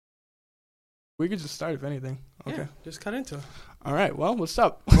We could just start if anything. Okay. Yeah, just cut into it. All right. Well, what's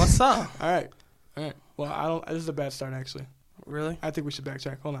up? What's up? All right. Well, I don't. This is a bad start, actually. Really? I think we should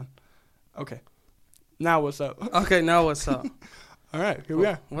backtrack. Hold on. Okay. Now what's up? Okay, now what's up? All right. Here we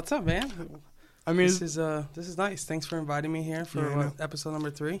are. What's up, man? I mean, this is nice. Thanks for inviting me here for episode number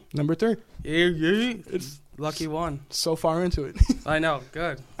 3. Number 3. Yeah. It's lucky one. so far into it. I know.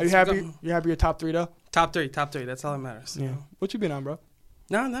 Good. Are you happy? You happy? Your top 3 though? Top three. That's all that matters. Yeah. What you been on, bro?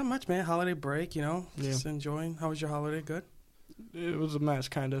 No, not much, man. Holiday break, Just Yeah. enjoying. How was your holiday? Good? It was a mess,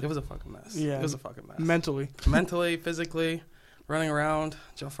 kind of. It was a fucking mess. Yeah. It was a fucking mess. Mentally. Physically, running around.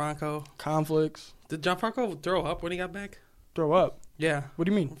 Gianfranco. Conflicts. Did Gianfranco throw up when he got back? Throw up? Yeah. What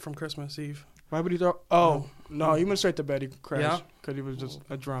do you mean? From Christmas Eve. Why would he throw? Oh, no. He went straight to bed. He crashed. Yeah? Because he was just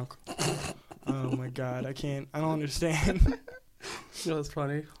a drunk. Oh, my God. I don't understand. That was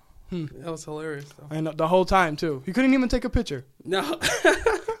funny. That was hilarious, though. I know. The whole time, too. He couldn't even take a picture. No.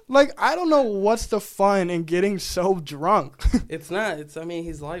 Like, I don't know what's the fun in getting so drunk. It's not.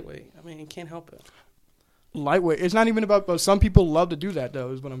 He's lightweight. He can't help it. Lightweight. It's not even about, but some people love to do that,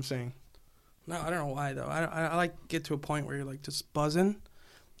 though, is what I'm saying. No, I don't know why, though. I like get to a point where you're, like, just buzzing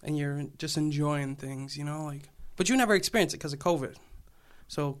and you're just enjoying things, But you never experienced it because of COVID.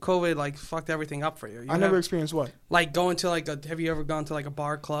 So COVID, like, fucked everything up for you. I never experienced what? Like, going to, like, have you ever gone to, like, a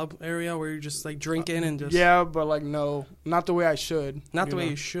bar club area where you're just, like, drinking and just... Yeah, but, like, no. Not the way I should. Not the way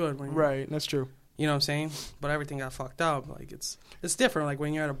you should. Right, that's true. You know what I'm saying? But everything got fucked up. Like, it's different. Like,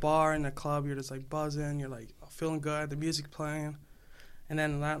 when you're at a bar in a club, you're just, like, buzzing. You're, like, feeling good. The music's playing. And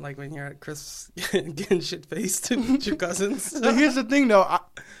then not, like, when you're at Chris getting shit-faced with your cousins. So here's the thing, though.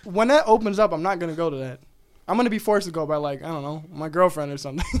 When that opens up, I'm not going to go to that. I'm going to be forced to go by, like, I don't know, my girlfriend or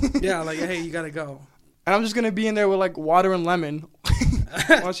something. Yeah, like, hey, you got to go. And I'm just going to be in there with, like, water and lemon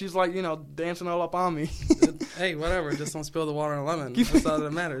while she's, like, dancing all up on me. Hey, whatever. Just don't spill the water and lemon. That's all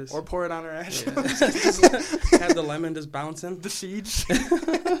that matters. Or pour it on her ass. Yeah. Have the lemon just bouncing. The seeds.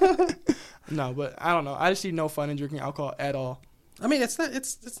 No, but I don't know. I just see no fun in drinking alcohol at all. It's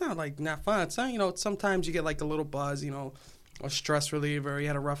not, like, not fun. It's not, sometimes you get, like, a little buzz, a stress reliever. You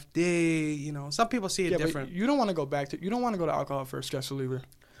had a rough day, Some people see it different. But you don't want to go you don't want to go to alcohol for a stress reliever.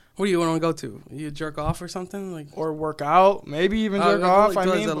 What do you want to go to? You jerk off or something? Like, or work out, maybe even jerk off.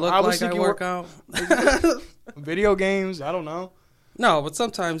 Does it look like I work out? Video games, I don't know. No, but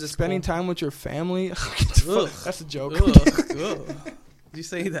sometimes it's spending time with your family. That's a joke. Did you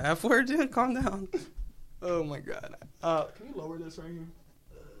say the F word, dude? Calm down. Oh my God. Can you lower this right here?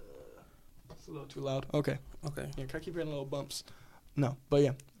 It's a little too loud. Okay. Yeah, can I keep hearing little bumps? No, but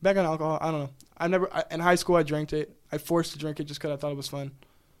yeah. Back on alcohol, I don't know. In high school, I drank it. I forced to drink it just because I thought it was fun.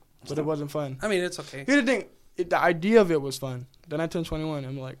 But it wasn't fun. It's okay. Here's the thing. The idea of it was fun. Then I turned 21.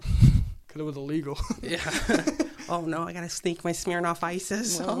 I'm like, because it was illegal. Yeah. Oh, no, I got to sneak my Smirnoff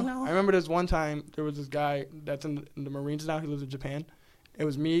Ices. Well, oh, no. I remember this one time, there was this guy that's in the Marines now. He lives in Japan. It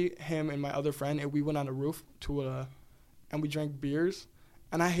was me, him, and my other friend, and we went on the roof and we drank beers.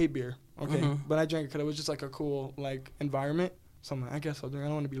 And I hate beer, okay? Mm-hmm. But I drank it because it was just like a cool, like, environment. So I'm like, I guess I'll drink. I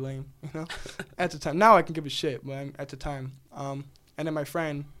don't want to be lame, At the time. Now I can give a shit, but at the time. And then my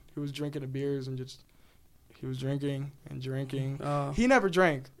friend, he was drinking the beers and he was drinking and drinking. He never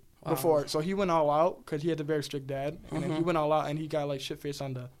drank before, so he went all out because he had a very strict dad. And then he went all out and he got, like, shit-faced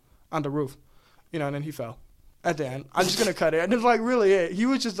on the roof, and then he fell. At the end, I'm just going to cut it. And it's, like, really it. He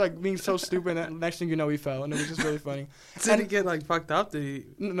was just, like, being so stupid, and next thing you know, he fell, and it was just really funny. Did he get, like, fucked up?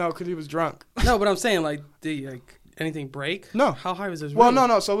 No, because he was drunk. No, but I'm saying, like, did he, like, anything break? No. How high was his roof? Well,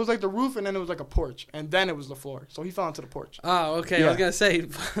 no. So it was, like, the roof, and then it was, like, a porch, and then it was the floor. So he fell onto the porch. Oh, okay. Yeah. I was going to say,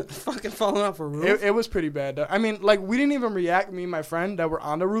 fucking falling off a roof? It was pretty bad. I mean, like, we didn't even react, me and my friend that were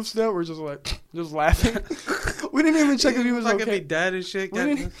on the roof still. We're just, like, just laughing. We didn't even check if he was okay. Fucking be dead and shit.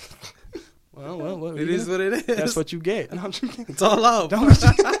 Well, it is what it is. That's what you get. It's all love.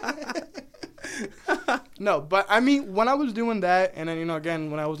 No, but I mean, when I was doing that, and then,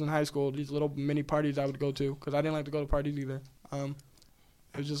 again, when I was in high school, these little mini parties I would go to, because I didn't like to go to parties either. It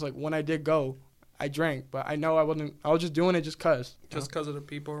was just like, when I did go, I drank, but I know I was just doing it just because. Just because of the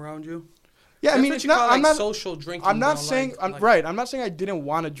people around you? Yeah, I mean, it's not, I'm not social drinking. I'm not saying, I'm not saying I didn't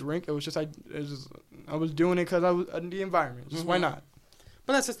want to drink. It was just, I was doing it because I was in the environment. Just why not?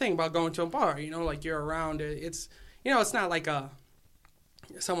 But that's the thing about going to a bar, like you're around it. It's, it's not like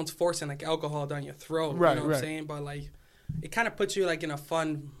someone's forcing like alcohol down your throat. Right, you know what I'm saying? But like, it kind of puts you like in a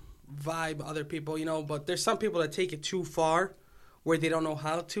fun vibe, other people, but there's some people that take it too far where they don't know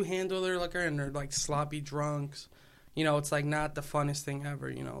how to handle their liquor and they're like sloppy drunks. It's like not the funnest thing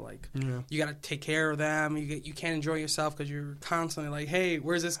ever, like you got to take care of them. You can't enjoy yourself because you're constantly like, hey,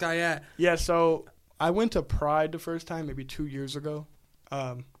 where's this guy at? Yeah, so I went to Pride the first time, maybe 2 years ago.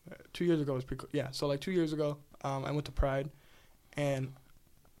 2 years ago was so like 2 years ago, I went to Pride, and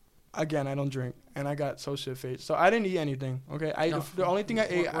again, I don't drink, and I got so shit-faced. So I didn't eat anything, okay? The only thing I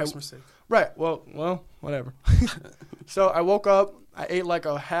ate... Mistake. Right, well, whatever. So I woke up, I ate like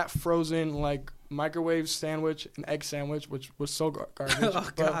a half-frozen, like, microwave sandwich, an egg sandwich, which was so garbage. Oh,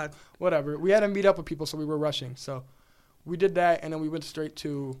 God. Whatever. We had to meet up with people, so we were rushing. So we did that, and then we went straight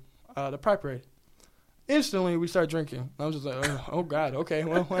to the Pride Parade. Instantly, we started drinking. I was just like, oh, God, okay,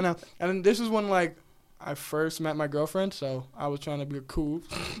 well, why not? And then this is when, like, I first met my girlfriend, so I was trying to be cool.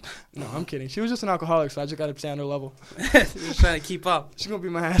 No, I'm kidding. She was just an alcoholic, so I just got to stay on her level. Just trying to keep up. She's going to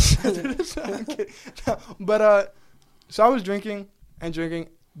be my ass. I'm kidding. No, but, so I was drinking and drinking.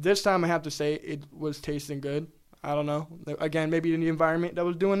 This time, I have to say, it was tasting good. I don't know. Again, maybe in the environment that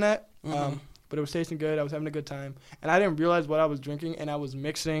was doing that. Mm-hmm. But it was tasting good. I was having a good time. And I didn't realize what I was drinking, and I was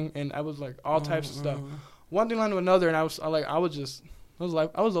mixing, and I was, like, all types of stuff. One thing led to another, and I was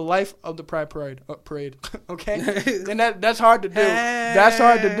the life of the Pride Parade, okay? And that's hard to do. Hey. That's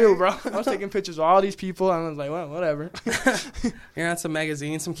hard to do, bro. I was taking pictures of all these people, and I was like, well, whatever. You're on some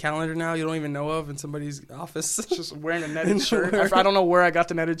magazine, some calendar now you don't even know of in somebody's office. Just wearing a netted shirt. I don't know where I got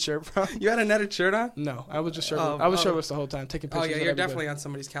the netted shirt from. You had a netted shirt on? No, I was just shirtless. I was shirtless the whole time, taking pictures. Oh, yeah, you're definitely on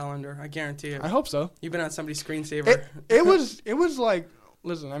somebody's calendar. I guarantee it. I hope so. You've been on somebody's screensaver. It was like,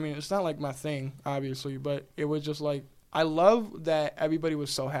 listen, I mean, it's not like my thing, obviously, but it was just like, I love that everybody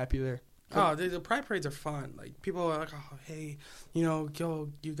was so happy there. Oh, the Pride Parades are fun. Like, people are like, oh, hey, you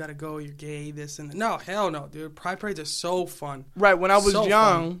gotta go, you're gay, this and that. No, hell no, dude. Pride Parades are so fun. Right, when I was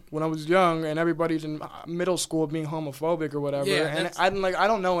young, and everybody's in middle school being homophobic or whatever, and I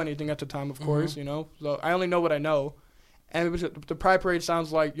don't know anything at the time, of course, so I only know what I know. And the Pride Parade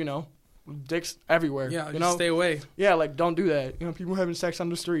sounds like, dicks everywhere. Yeah, just stay away. Yeah, like, don't do that. People having sex on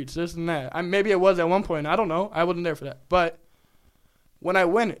the streets, this and that. Maybe it was at one point. I don't know. I wasn't there for that. But when I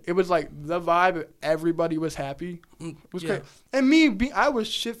went, it was like the vibe. Everybody was happy. It was great. And I was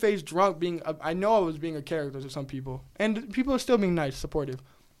shit-faced drunk. I know I was being a character to some people. And people are still being nice, supportive.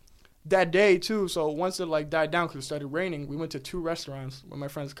 That day, too, so once it, like, died down because it started raining, we went to 2 restaurants with my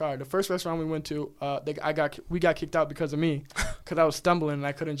friend's car. The first restaurant we went to, we got kicked out because of me because I was stumbling and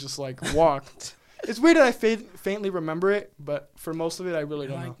I couldn't just, like, walk. It's weird that I faintly remember it, but for most of it, I really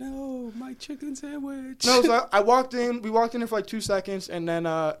don't know. No, my chicken sandwich. No, so I walked in. We walked in there for, like, 2 seconds, and then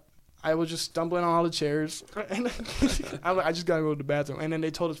I was just stumbling on all the chairs. And I just got to go to the bathroom. And then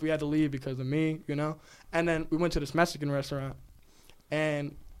they told us we had to leave because of me, And then we went to this Mexican restaurant,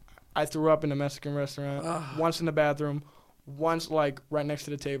 and I threw up in the Mexican restaurant, once in the bathroom, once, like, right next to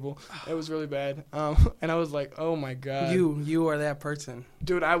the table. It was really bad. And I was like, oh, my God. You are that person.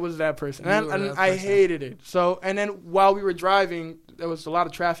 Dude, I was that person. And I hated it. So, and then while we were driving, there was a lot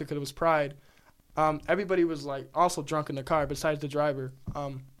of traffic because it was Pride. Everybody was, like, also drunk in the car besides the driver.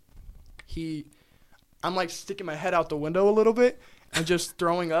 I'm, like, sticking my head out the window a little bit. And just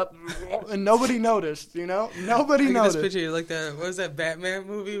throwing up, and nobody noticed, Nobody noticed. This picture, like what was that Batman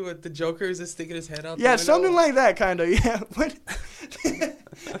movie with the Joker is just sticking his head out? Yeah, something like that, kind of. Yeah,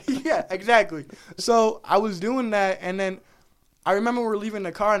 yeah, exactly. So I was doing that, and then I remember we were leaving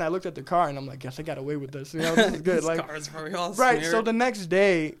the car, and I looked at the car, and I'm like, yes, I got away with this. This is good. This car is probably all right. smeared. So the next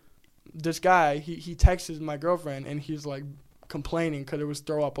day, this guy he texts my girlfriend, and he's like, complaining because there was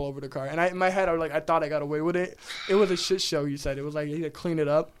throw up all over the car. And in my head, I thought I got away with it. It was a shit show, he said. It was like he had to clean it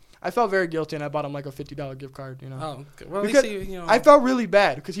up. I felt very guilty, and I bought him like a $50 gift card, Oh, okay. Well, because at least I felt really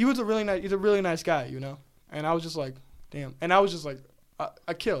bad because he's a really nice guy, And I was just like, damn. And I was just like, a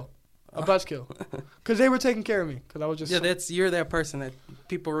buzzkill. Because they were taking care of me. Because I was just... Yeah, you're that person that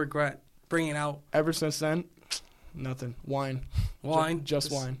people regret bringing out. Ever since then, nothing. Wine.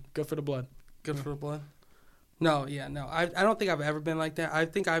 Just wine. Good for the blood. Good for the blood. No. I don't think I've ever been like that. I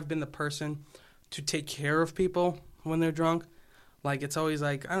think I've been the person to take care of people when they're drunk. Like, it's always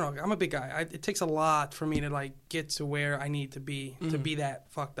like, I don't know, I'm a big guy. It takes a lot for me to, like, get to where I need to be to be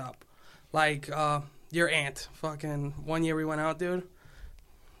that fucked up. Like, your aunt, fucking, one year we went out, dude.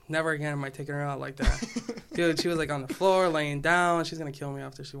 Never again am I taking her out like that. Dude, she was, like, on the floor, laying down. She's going to kill me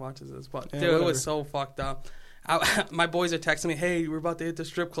after she watches this. But, dude, it was so fucked up. My boys are texting me, hey, we're about to hit the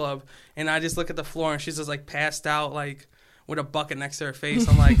strip club. And I just look at the floor, and she's just, like, passed out, like, with a bucket next to her face.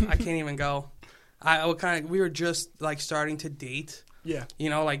 I'm like, I can't even go. We were just, like, starting to date. Yeah.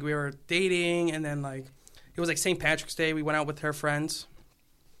 Like, we were dating, and then, like, it was, like, St. Patrick's Day. We went out with her friends.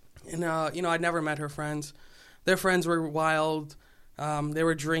 And, I'd never met her friends. Their friends were wild. They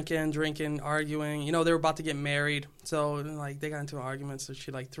were drinking, arguing. They were about to get married. So, like, they got into an argument. So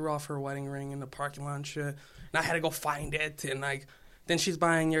she, like, threw off her wedding ring in the parking lot and shit. And I had to go find it. And, like, Then she's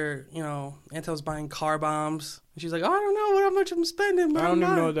buying Antel's buying car bombs. And she's like, oh, I don't know how much I'm spending. But I don't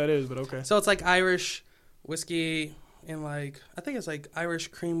even know what that is, but okay. So it's like Irish whiskey and I think it's like Irish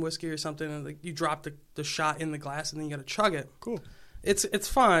cream whiskey or something. And like you drop the shot in the glass and then you got to chug it. Cool. It's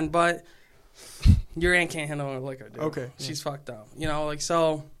fun, but your aunt can't handle liquor, dude. Okay. She's fucked up.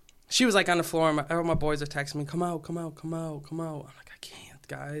 So she was like on the floor and all my boys are texting me, come out. I'm like, I can't,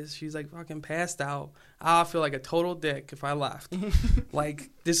 guys. She's like fucking passed out. I'll feel like a total dick if I left. Like,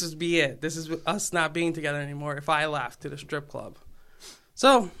 this is be it. This is us not being together anymore if I left to the strip club.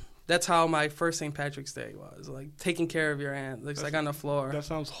 So that's how my first St. Patrick's Day was. Like, taking care of your aunt. Like on the floor. That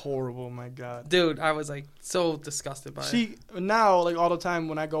sounds horrible, my God. Dude, I was like so disgusted by it. Now, like all the time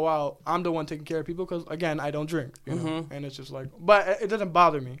when I go out, I'm the one taking care of people because, again, I don't drink. You know? And it's just like, but it doesn't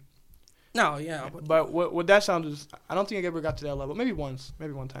bother me. No, yeah. But what that sounds is, I don't think I ever got to that level. Maybe one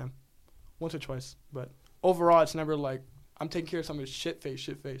time. Once or twice. But overall, it's never like, I'm taking care of somebody's shit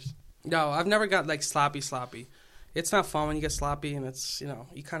face. No, I've never got like sloppy. It's not fun when you get sloppy and it's,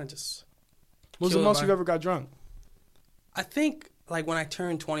 you kind of just. What's the most you've ever got drunk? I think like when I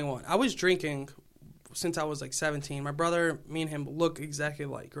turned 21. I was drinking since I was like 17. My brother, me and him look exactly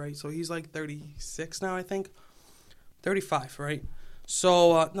alike, right? So he's like 36 now, I think. 35, right?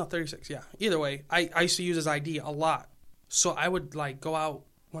 So, no, 36, yeah. Either way, I used to use his ID a lot. So I would like go out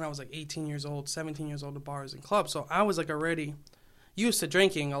when I was like 18 years old, 17 years old to bars and clubs. So I was like already used to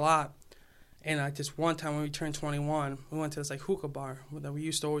drinking a lot. And this one time when we turned 21, we went to this like hookah bar that we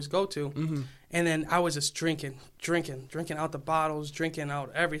used to always go to. Mm-hmm. And then I was just drinking out the bottles, drinking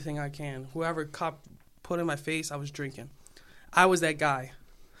out everything I can. Whoever cup put in my face, I was drinking. I was that guy.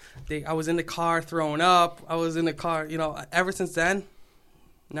 I was in the car throwing up. I was in the car, ever since then,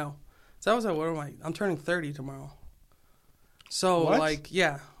 no. So I was like, I'm turning 30 tomorrow. So, what? like,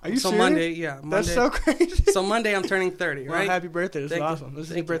 yeah. Are you so serious? Monday. That's so crazy. So Monday I'm turning 30, right? Well, happy birthday. This is awesome. This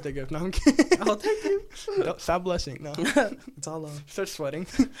is your birthday gift. No, I'm kidding. Oh, thank you. Don't, stop blushing. No. It's all love. Start sweating.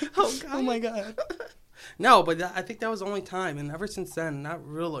 Oh, God. Oh, my God. No, but I think that was the only time. And ever since then, not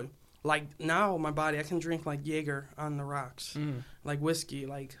really. Like, now my body, I can drink, like, Jaeger on the rocks. Like, whiskey,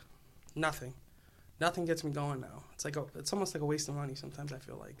 like, nothing. Nothing gets me going now. It's almost like a waste of money sometimes, I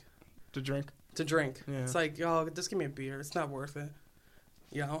feel like. To drink? To drink. Yeah. It's like, just give me a beer. It's not worth it.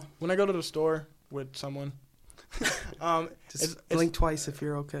 When I go to the store with someone, just blink twice if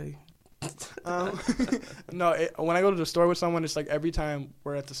you're okay. No, when I go to the store with someone, it's like every time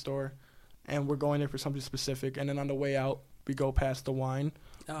we're at the store and we're going there for something specific, and then on the way out, we go past the wine.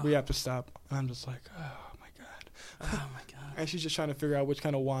 We have to stop. And I'm just like, oh, my God. Oh, my God. And she's just trying to figure out which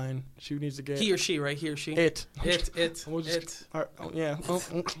kind of wine she needs to get. He or she, right? He or she. It. We'll just, yeah. We're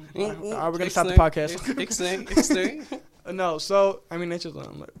going to stop the podcast. No, so, I mean, it's just,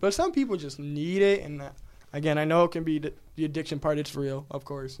 but some people just need it. And again, I know it can be the addiction part. It's real, of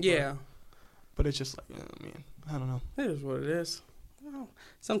course. Yeah. But it's just like, I don't know. It is what it is.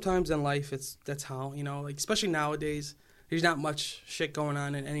 Sometimes in life, that's how, like, especially nowadays, there's not much shit going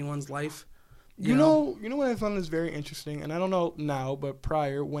on in anyone's life. You know what I found is very interesting, and I don't know now, but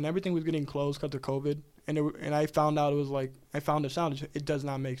prior, when everything was getting closed because of COVID, and I found out it does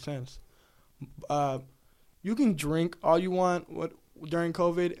not make sense. You can drink all you want during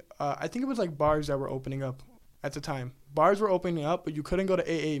COVID. I think it was like bars that were opening up at the time. Bars were opening up, but you couldn't go to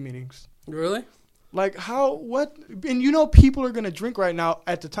AA meetings. Really? Like how? What? And people are gonna drink right now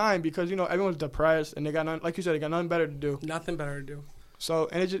at the time because everyone's depressed and they got like you said, they got nothing better to do. Nothing better to do. So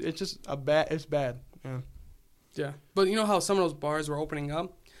and it's just it's bad. Yeah. Yeah, but you know how some of those bars were opening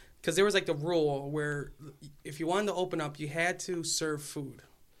up because there was like the rule where if you wanted to open up, you had to serve food.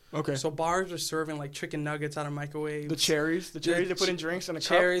 Okay. So bars are serving like chicken nuggets out of microwaves. The cherries they put in drinks in a cup.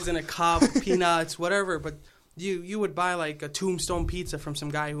 Cherries in a cup, peanuts, whatever. But you would buy like a Tombstone pizza from some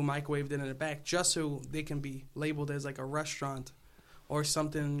guy who microwaved it in the back just so they can be labeled as like a restaurant or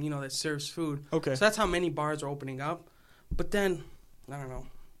something, that serves food. Okay. So that's how many bars are opening up. But then, I don't know.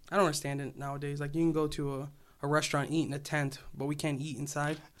 I don't understand it nowadays. Like you can go to a restaurant, eat in a tent, but we can't eat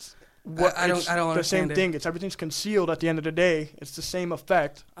inside. I don't understand the same thing. It's everything's concealed at the end of the day. It's the same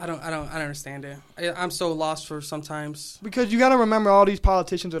effect. I don't understand it. I'm so lost for sometimes. Because you got to remember all these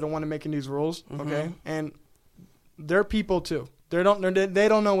politicians are the one making these rules, okay? And they're people too. They don't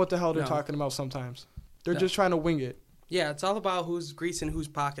know what the hell they're talking about sometimes. They're just trying to wing it. Yeah, it's all about who's greasing whose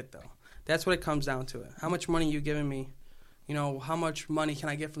pocket though. That's what it comes down to. How much money you giving me? How much money can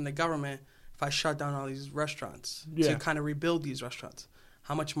I get from the government if I shut down all these restaurants to kind of rebuild these restaurants?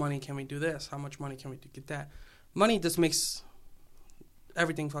 How much money can we do this? How much money can we get that? Money just makes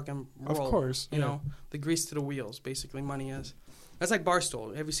everything fucking roll. Of course. You know, the grease to the wheels, basically, money is. That's like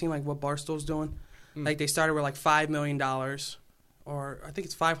Barstool. Have you seen, like, what Barstool's doing? Like, they started with, like, $5 million, or I think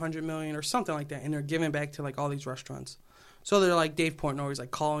it's 500 million or something like that, and they're giving back to like all these restaurants. So they're like Dave Portnoy's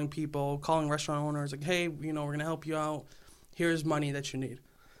like calling restaurant owners like, hey, we're gonna help you out. Here's money that you need.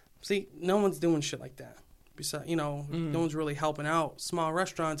 See, no one's doing shit like that. Besides, no one's really helping out small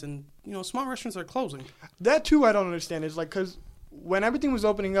restaurants, and small restaurants are closing. That too, I don't understand. It's like because when everything was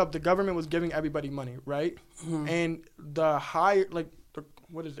opening up, the government was giving everybody money, right? Mm-hmm. And the higher,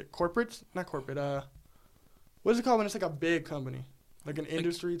 what is it? Corporates? Not corporate. What is it called when it's like a big company? Like an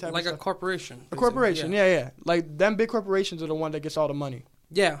industry type of stuff? Like a corporation. A corporation, yeah. Like, them big corporations are the one that gets all the money.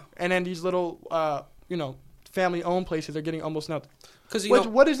 Yeah. And then these little, family-owned places are getting almost nothing.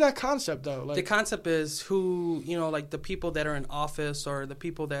 What is that concept, though? Like, the concept is who, like the people that are in office or the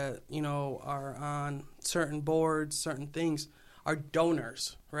people that, are on certain boards, certain things, are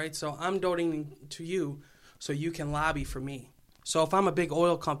donors, right? So I'm donating to you so you can lobby for me. So if I'm a big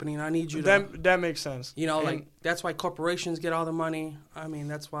oil company and I need you to... That makes sense. That's why corporations get all the money. I mean,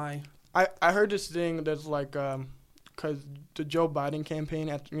 that's why... I heard this thing that's like... Because the Joe Biden campaign,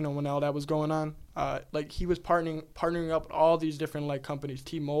 when all that was going on, he was partnering up with all these different, companies,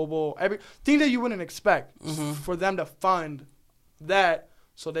 T-Mobile, things that you wouldn't expect for them to fund that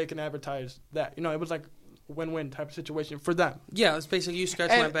so they can advertise that. It was like win-win type of situation for them. Yeah, it's basically you scratch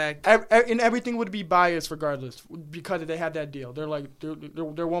my back. And everything would be biased regardless because they had that deal. They're like,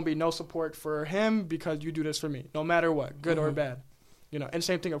 there won't be no support for him because you do this for me, no matter what, good or bad. And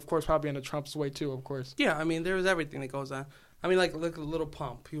same thing, of course, probably in the Trump's way too, of course. Yeah, I mean, there was everything that goes on. I mean, look at Little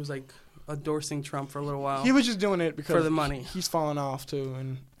Pump. He was endorsing Trump for a little while. He was just doing it because for the money. He's falling off too,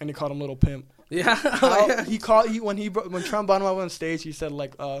 and he called him Little Pimp. Yeah. When Trump brought him up on stage, he said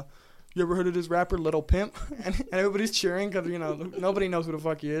you ever heard of this rapper, Little Pimp? And everybody's cheering because, nobody knows who the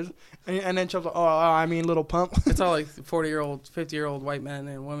fuck he is. And then Trump's like, I mean Little Pump. It's all 40-year-old, 50-year-old white men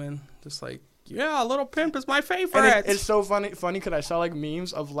and women just yeah, Little Pimp is my favorite. And it's so funny because I saw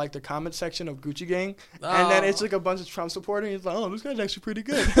memes of the comment section of Gucci Gang, and then it's a bunch of Trump supporters. He's like, this guy's actually pretty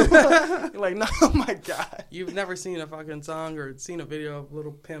good. You're like, no, oh my god. You've never seen a fucking song or seen a video of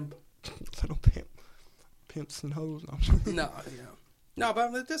Little Pimp. Little Pimp, pimps and hoes. No,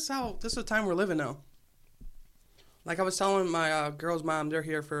 but this is the time we're living now. Like I was telling my girl's mom, they're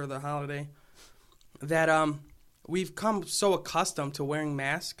here for the holiday, that we've come so accustomed to wearing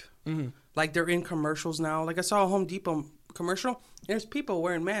masks. Mm-hmm. Like they're in commercials now. Like I saw a Home Depot commercial. There's people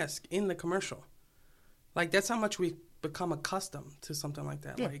wearing masks in the commercial. Like that's how much we've become accustomed to something like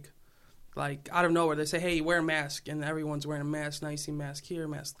that. Yeah. Like out of nowhere, they say, "Hey, wear a mask," and everyone's wearing a mask. Now you see mask here,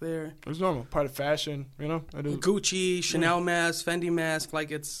 mask there. It's normal, part of fashion, Gucci, Chanel mask, Fendi mask,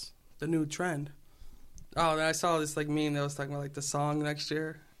 like it's the new trend. Oh, and I saw this meme that was talking about the song next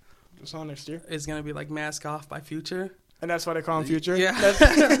year. The song next year is gonna be "Mask Off" by Future. And that's why they call him Future? Yeah.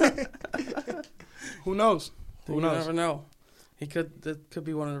 Who knows? You never know. That could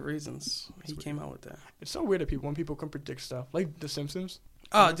be one of the reasons he came out with that. It's so weird when people can predict stuff. Like The Simpsons.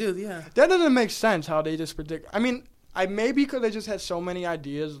 Oh, dude, yeah. That doesn't make sense how they just predict. I mean, maybe because they just had so many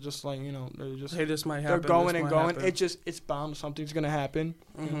ideas, just they just might happen. They're going and going. Happen. It's bound. Something's going to happen.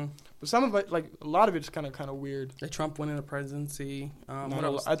 Mm-hmm. But some of it, a lot of it's kind of weird. Trump winning the presidency. What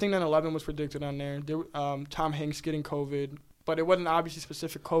else? I think 9/11 was predicted on there. Tom Hanks getting COVID, but it wasn't obviously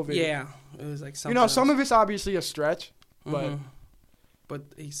specific COVID. Yeah, it was something. Some of it's obviously a stretch, but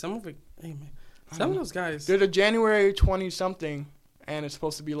some of it. Hey man, some of those guys. There's a January 20-something, and it's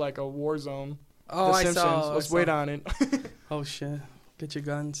supposed to be like a war zone. Oh, The Simpsons. Let's wait on it. Oh shit! Get your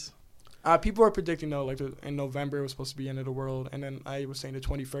guns. People are predicting though, in November it was supposed to be the end of the world, and then I was saying the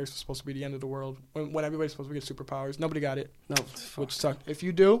 21st was supposed to be the end of the world when everybody's supposed to get superpowers. Nobody got it. No, which sucked. If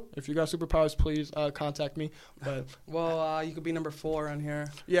you got superpowers, please contact me. But you could be number 4 on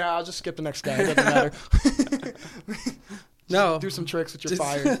here. Yeah, I'll just skip the next guy. It doesn't matter. No, do some tricks with your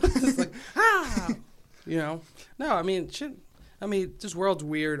fire. No, I mean shit. I mean, this world's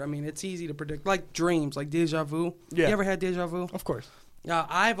weird. I mean, it's easy to predict. Like dreams, like deja vu. Yeah. You ever had deja vu? Of course.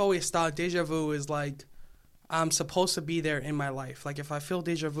 I've always thought deja vu is I'm supposed to be there in my life. Like if I feel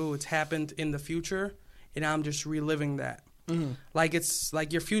deja vu, it's happened in the future, and I'm just reliving that. Mm-hmm. Like it's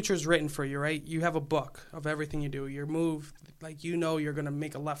like your future's written for you, right? You have a book of everything you do. Your move, you're gonna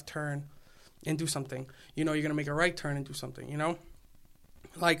make a left turn and do something. You're gonna make a right turn and do something.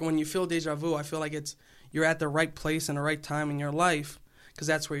 Like when you feel deja vu, I feel like you're at the right place and the right time in your life. Because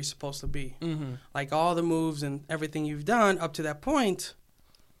that's where you're supposed to be. Mm-hmm. Like all the moves and everything you've done up to that point,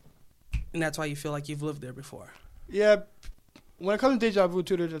 and that's why you feel like you've lived there before. Yeah. When it comes to deja vu,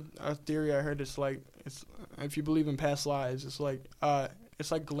 too, there's a theory I heard. It's if you believe in past lives, it's like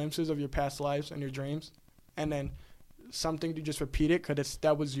glimpses of your past lives and your dreams, and then something you just repeat it because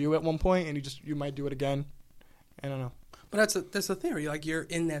that was you at one point, and you might do it again. I don't know. But that's the theory. Like, you're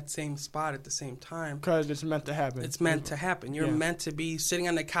in that same spot at the same time. Because it's meant to happen. It's meant to happen. You're meant to be sitting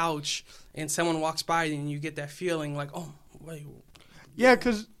on the couch and someone walks by and you get that feeling like, oh, wait. Yeah,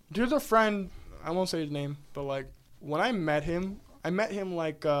 because there's a friend, I won't say his name, but, like, when I met him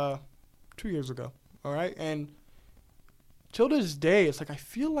like 2 years ago, all right? And till this day, it's like I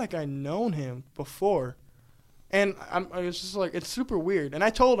feel like I known him before. And it's just like, it's super weird. And I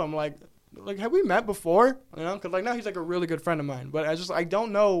told him, like, have we met before? You know, because, like, now he's, like, a really good friend of mine. But I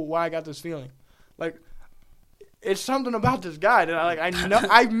don't know why I got this feeling. Like, it's something about this guy that I know.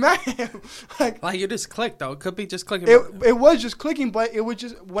 I met him. Like, you just clicked, though. It could be just clicking. It was just clicking, but it was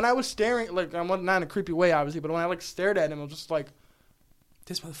just, when I was staring, like, I'm not in a creepy way, obviously, but when I, like, stared at him, I was just like,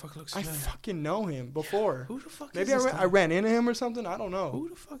 this motherfucker looks familiar. familiar. I fucking know him before. Who the fuck Maybe is this guy? I ran into him or something. I don't know. Who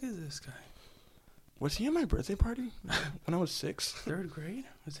the fuck is this guy? Was he at my birthday party when I was 6? 3rd grade?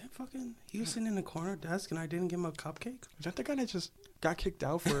 Was that fucking... He was sitting in the corner desk and I didn't give him a cupcake? Is that the guy that just got kicked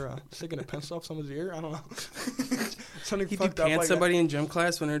out for sticking a pencil up someone's ear? I don't know. Something He fucked up depants like somebody in gym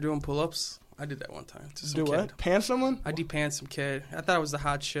class when they're doing pull-ups. I did that one time. Do what? Kid. Pants someone? I depants some kid. I thought it was the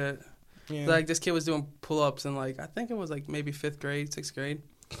hot shit. Yeah. Like, this kid was doing pull-ups in, like, I think it was, like, maybe 5th grade, 6th grade.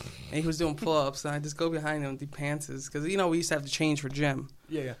 And he was doing pull-ups, and I just go behind him and depants his. Because, you know, we used to have to change for gym.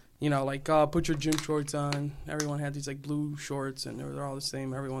 Yeah. You know, like, put your gym shorts on. Everyone had these, like, blue shorts, and they're all the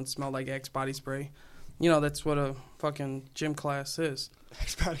same. Everyone smelled like Axe body spray. You know, that's what a fucking gym class is.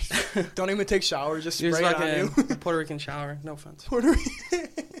 Axe body spray. Don't even take showers, just spray it on you. A Puerto Rican shower. No offense. Puerto Rican.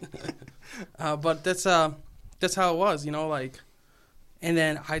 But that's how it was, you know, like. And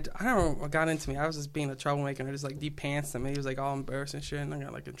then I don't know what got into me. I was just being a troublemaker, and I just, like, de-pantsed him. And he was, like, all embarrassed and shit, and I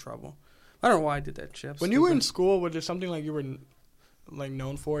got, like, in trouble. I don't know why I did that shit. When you were in school, was there something, like, you were, like,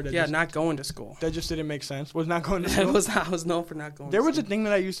 known for? That not going to school. That just didn't make sense? Was not going to school? I was known for not going to school. There was a thing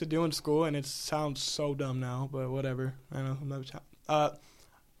that I used to do in school, and it sounds so dumb now, but whatever. I know. I'm not a child.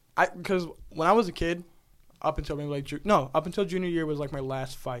 Because when I was a kid, up until junior year was, like, my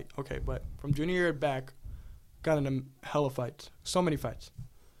last fight. Okay, but from junior year back, got into hella fights. So many fights.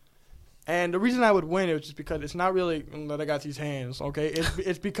 And the reason I would win it was just because it's not really that I got these hands, okay?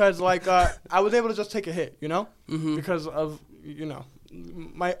 It's because, like, I was able to just take a hit, you know? Mm-hmm. Because of, you know,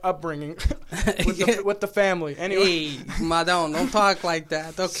 my upbringing with the family. Anyway. Hey, Madon, don't talk like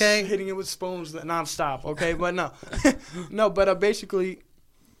that, okay? Hitting it with spoons nonstop, okay? But no. No, but basically,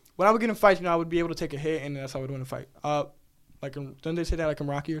 when I would get in fights, you know, I would be able to take a hit, and that's how I would win a fight. Like, don't they say that, like, in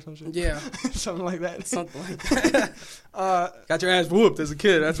Rocky or some shit? Yeah. Something like that. Something like that. Got your ass whooped as a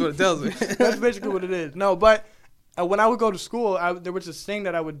kid. That's what it tells me. That's basically what it is. No, but when I would go to school, there was this thing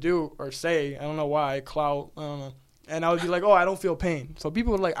that I would do or say, I don't know why, clout, I don't know. And I would be like, oh, I don't feel pain. So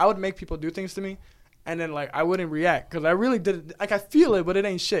people would, like, I would make people do things to me, and then, like, I wouldn't react. Because I really did, like, I feel it, but it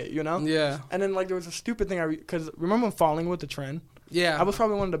ain't shit, you know? Yeah. And then, like, there was a stupid thing, because remember when falling with the trend? Yeah. I was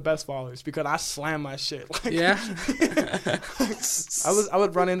probably one of the best fallers because I slammed my shit. Like, yeah. I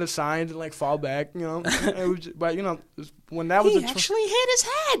would run into signs and, like, fall back, you know. But, you know, when that was he actually hit his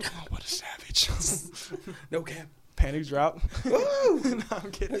head. Oh, what a savage. No cap. Panic drop. Woo! No,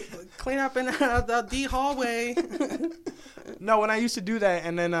 I'm kidding. Clean up in the D hallway. No, when I used to do that,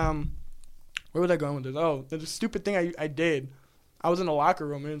 and then where was I going with this? Oh, there's a stupid thing I did. I was in the locker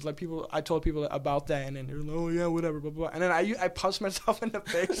room, and it was like I told people about that, and then they were like, oh, yeah, whatever, blah, blah. And then I punched myself in the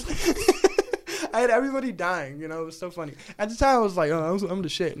face. I had everybody dying, you know. It was so funny. At the time, I was like, oh, I'm the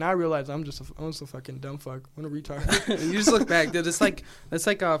shit. Now I realize I'm just a fucking dumb fuck. I'm a retard. You just look back, dude. It's like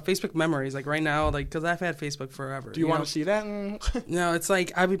Facebook memories, like right now, like, because I've had Facebook forever. Do you want to see that? No, it's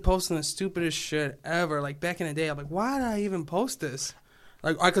like I'd be posting the stupidest shit ever. Like, back in the day, I'm like, why did I even post this?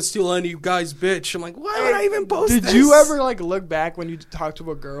 Like, I could steal any guy's bitch. I'm like, why would I even post this? Did you ever, like, look back when you talked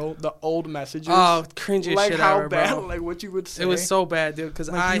to a girl, the old messages? Oh, cringy like shit how ever, bad, bro. like, what you would say? It was so bad, dude, because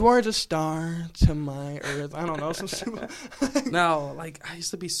like, you are the star to my earth. I don't know. Some stupid. No, like, I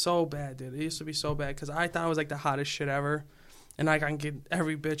used to be so bad, dude. It used to be so bad because I thought I was, like, the hottest shit ever. And, like, I can get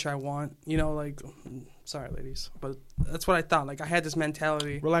every bitch I want. You know, like, sorry, ladies. But that's what I thought. Like, I had this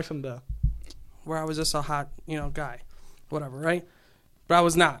mentality. Relax from the. Where I was just a hot, you know, guy. Whatever, right? But I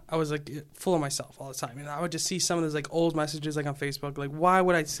was not. I was, like, full of myself all the time. And I would just see some of those, like, old messages, like, on Facebook. Like, why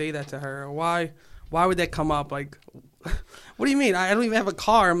would I say that to her? Or why would that come up? Like, what do you mean? I don't even have a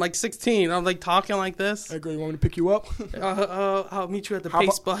car. I'm, like, 16. I'm, like, talking like this. Hey, girl, you want me to pick you up? I'll meet you at the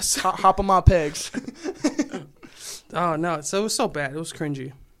Pace bus. Hop on my pegs. Oh, no. So it was so bad. It was cringy.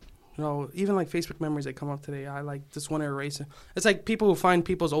 You know, even, like, Facebook memories that come up today, I, like, just want to erase it. It's like people who find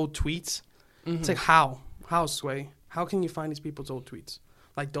people's old tweets. Mm-hmm. It's like, how? How, Sway? How can you find these people's old tweets?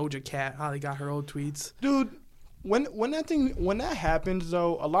 Like Doja Cat, how they got her old tweets. Dude, when that happens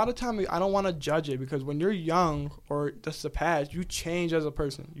though, a lot of time I don't want to judge it because when you're young or just the past, you change as a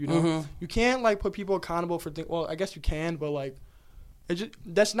person. You know, you can't like put people accountable for things. Well, I guess you can, but like,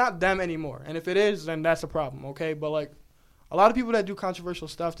 that's not them anymore. And if it is, then that's a problem. Okay, but like, a lot of people that do controversial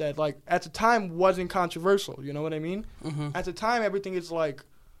stuff that like at the time wasn't controversial. You know what I mean? At the time, everything is like,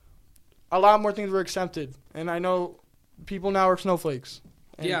 a lot more things were accepted, and I know people now are snowflakes.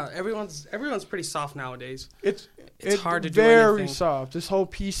 Yeah, everyone's pretty soft nowadays. It's hard to do anything. Very soft. This whole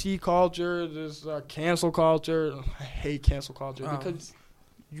PC culture, this cancel culture. I hate cancel culture because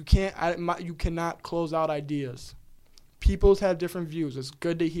you cannot close out ideas. People have different views. It's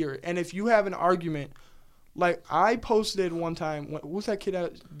good to hear it. And if you have an argument, like I posted one time, who's that kid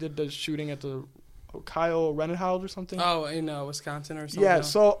that did the shooting at the Kyle Renenhouse or something? Oh, in Wisconsin or something. Yeah,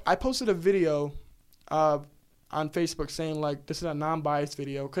 so I posted a video on Facebook saying, like, this is a non-biased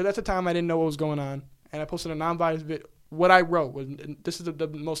video. Because at the time, I didn't know what was going on. And I posted a non-biased video. What I wrote was, this is the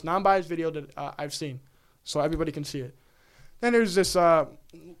most non-biased video that I've seen. So everybody can see it. Then there's this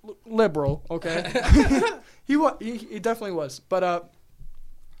liberal, okay? He definitely was. But,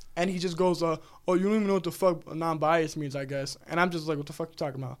 and he just goes, oh, you don't even know what the fuck non-biased means, I guess. And I'm just like, what the fuck you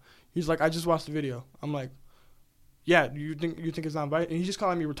talking about? He's like, I just watched the video. I'm like, yeah, you think it's non-biased? And he's just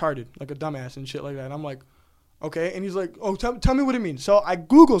calling me retarded, like a dumbass and shit like that. And I'm like, okay. And he's like, oh, tell me what it means. So I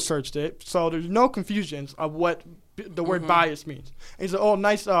Google searched it, so there's no confusions of what the word bias means. And he's like, oh,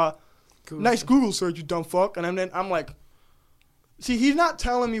 nice Google search, you dumb fuck. And then I'm like, see, he's not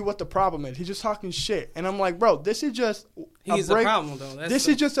telling me what the problem is. He's just talking shit. And I'm like, bro, this is just the problem, though. This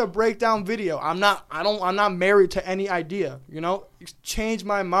is just a breakdown video. I'm not married to any idea, you know? It's changed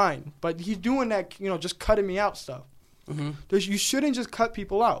my mind. But he's doing that, you know, just cutting me out stuff. You shouldn't just cut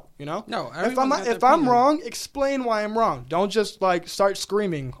people out, you know? No, if I'm wrong, explain why I'm wrong. Don't just like start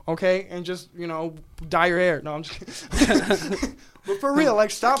screaming, okay? And just, you know, dye your hair. No, I'm just kidding. But for real,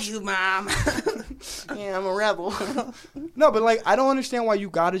 like, stop. Fuck you, Mom. Yeah, I'm a rebel. No, but like, I don't understand why you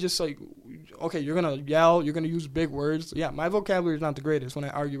gotta just like, okay, you're gonna yell, you're gonna use big words. Yeah, my vocabulary is not the greatest when I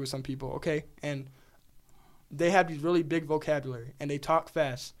argue with some people, okay? And they have these really big vocabulary, and they talk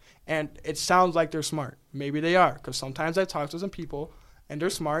fast, and it sounds like they're smart. Maybe they are, because sometimes I talk to some people, and they're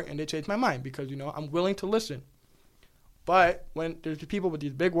smart, and they change my mind, because, you know, I'm willing to listen. But when there's people with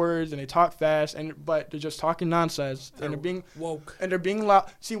these big words, and they talk fast, but they're just talking nonsense, and they're being woke, and they're being loud.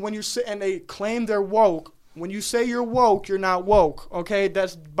 See, when you say, and they claim they're woke, when you say you're woke, you're not woke, okay?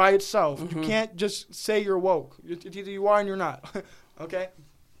 That's by itself. You can't just say you're woke. It's either you are and you're not, okay?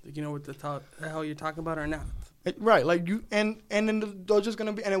 You know what the hell you're talking about or not? Right, like you, and then they're just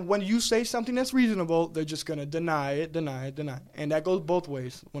gonna be, and then when you say something that's reasonable, they're just gonna deny it, and that goes both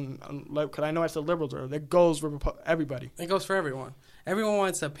ways. Because I know as the liberals are, that goes for everybody. It goes for everyone. Everyone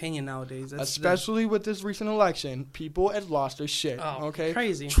wants an opinion nowadays. Especially with this recent election, people have lost their shit. Oh, okay,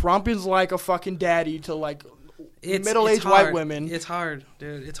 crazy. Trump is like a fucking daddy to like middle-aged white women. It's hard,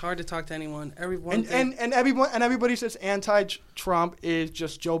 dude. It's hard to talk to anyone. And everybody says anti-Trump is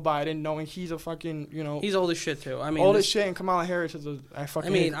just Joe Biden, knowing he's a fucking, you know, he's old as shit too. I mean, old as shit, and Kamala Harris is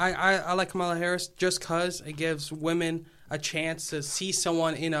I like Kamala Harris just because it gives women a chance to see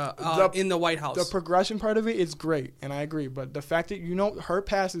someone in the White House. The progression part of it is great, and I agree. But the fact that, you know, her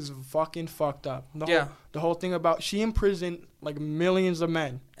past is fucking fucked up. The whole thing about she imprisoned like millions of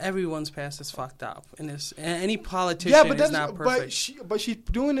men. Everyone's past is fucked up, and any politician is not perfect. But she's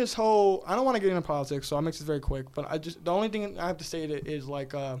doing this whole. I don't want to get into politics, so I'll make this very quick. But the only thing I have to say is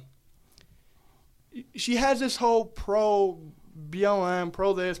like, she has this whole pro BLM,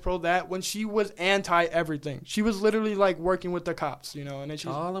 pro this, pro that, when she was anti everything. She was literally like working with the cops, you know, and then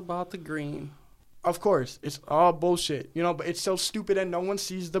she's all about the green. Of course, it's all bullshit, you know, but it's so stupid and no one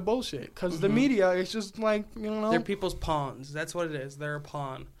sees the bullshit because the media is just like, you know. They're people's pawns. That's what it is. They're a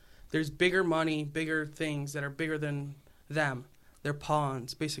pawn. There's bigger money, bigger things that are bigger than them. They're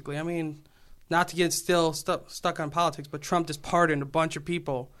pawns, basically. I mean, not to get still stuck on politics, but Trump just pardoned a bunch of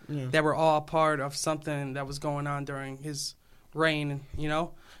people that were all part of something that was going on during his reign, you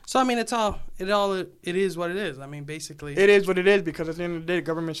know. So I mean, it is what it is. I mean, basically, it is what it is because at the end of the day, the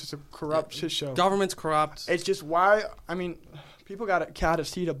government's just a corrupt shit show. Government's corrupt. It's just why. I mean, people gotta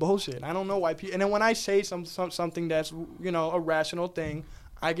see the bullshit. I don't know why. And then when I say something that's, you know, a rational thing,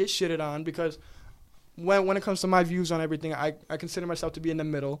 I get shitted on because when it comes to my views on everything, I consider myself to be in the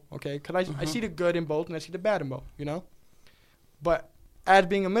middle. Okay, because I see the good in both and I see the bad in both. You know, but as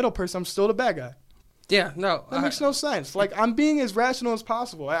being a middle person, I'm still the bad guy. Yeah, no. That makes no sense. Like, I'm being as rational as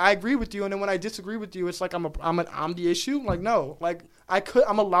possible. I agree with you, and then when I disagree with you, it's like I'm the issue. Like, no. Like,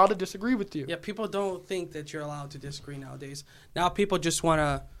 I'm allowed to disagree with you. Yeah, people don't think that you're allowed to disagree nowadays. Now people just want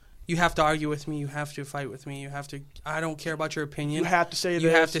to You have to argue with me. You have to fight with me. You have to. I don't care about your opinion. You have to say this. You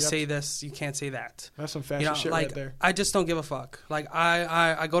have to say this. You can't say that. That's some fancy shit like, right there. I just don't give a fuck. Like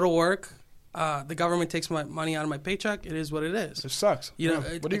I go to work. The government takes my money out of my paycheck. It is what it is. It sucks. You know, what are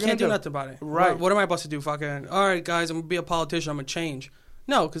you I gonna can't do do nothing about it. Right. What am I supposed to do? Fucking, all right, guys, I'm going to be a politician. I'm going to change.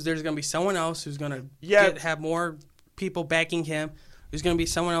 No, because there's going to be someone else who's going to have more people backing him. There's going to be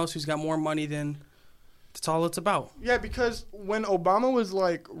someone else who's got more money than... That's all it's about. Yeah, because when Obama was,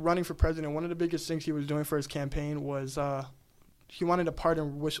 like, running for president, one of the biggest things he was doing for his campaign was he wanted to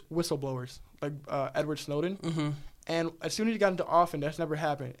pardon whistleblowers, like Edward Snowden. Mm-hmm. And as soon as he got into office, that's never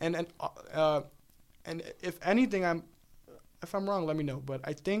happened. And if anything, if I'm wrong, let me know. But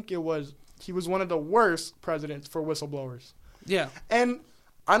I think he was one of the worst presidents for whistleblowers. Yeah. And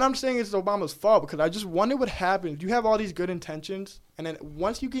I'm saying it's Obama's fault because I just wonder what happens. You have all these good intentions, and then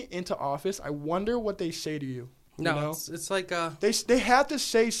once you get into office, I wonder what they say to you. No, you know? it's like they have to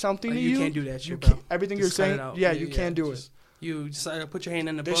say something to you. You can't do that shit, bro. Everything just you're saying, you can't do it. You just put your hand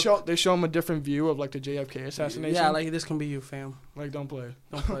in the book. They show him a different view of like the JFK assassination. Yeah, like this can be you, fam. Like don't play.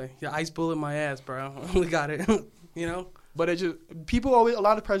 Don't play. Yeah, ice bullet my ass, bro. We got it. You know. But it just a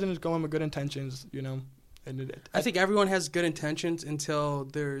lot of presidents go in with good intentions, you know. And I think everyone has good intentions until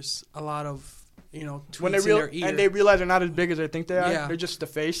there's a lot of, you know, tweets when in their ear. and they realize they're not as big as they think they are. Yeah. They're just the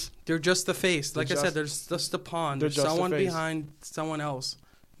face. They're just the face. Like I said, there's just the pawn. There's someone behind someone else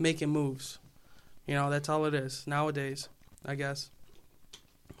making moves. You know, that's all it is nowadays, I guess.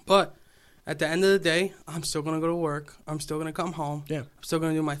 But at the end of the day, I'm still going to go to work. I'm still going to come home. Yeah. I'm still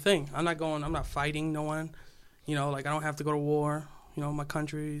going to do my thing. I'm not fighting no one. You know, like I don't have to go to war. You know, my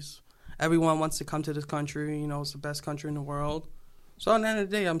country's... Everyone wants to come to this country. You know, it's the best country in the world. So at the end of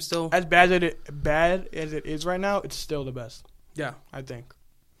the day, I'm still... As bad as it is right now, it's still the best. Yeah. I think.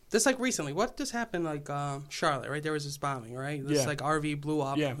 Just like recently. What just happened, like, Charlotte, right? There was this bombing, right? This, like, RV blew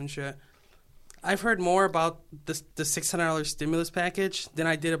up and shit. I've heard more about the $600 stimulus package than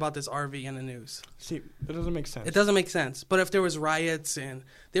I did about this RV in the news. See, it doesn't make sense. It doesn't make sense. But if there was riots and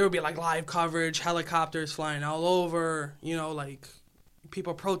there would be, like, live coverage, helicopters flying all over, you know, like...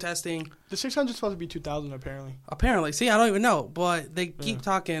 people protesting. The 600 is supposed to be 2,000 apparently. Apparently. See, I don't even know. But they keep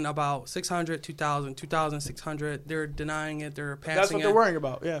talking about 600, 2,000, 2,600. They're denying it. They're passing it. That's what they're worrying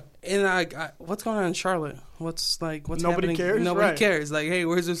about, yeah. And I what's going on in Charlotte? What's Nobody happening? cares? Nobody cares. Like, hey,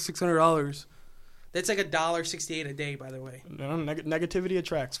 where's this $600? That's like $1.68 a day, by the way. No, negativity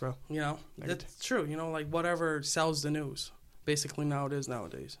attracts, bro. You know, that's true. You know, like whatever sells the news. Basically, now it is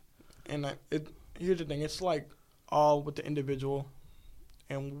nowadays. And here's the thing. It's like all with the individual.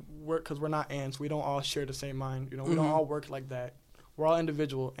 And because we're not ants, we don't all share the same mind. You know, we don't all work like that. We're all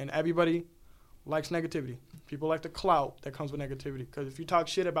individual, and everybody likes negativity. People like the clout that comes with negativity. Because if you talk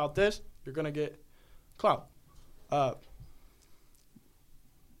shit about this, you're gonna get clout. But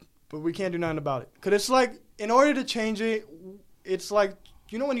we can't do nothing about it. Because it's like, in order to change it, it's like,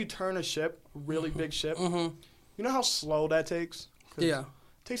 you know when you turn a ship, a really big ship? You know how slow that takes? Yeah.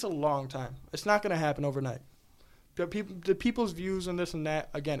 It takes a long time. It's not gonna happen overnight. The people's views on this and that,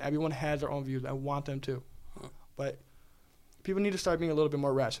 again, everyone has their own views. I want them to. But people need to start being a little bit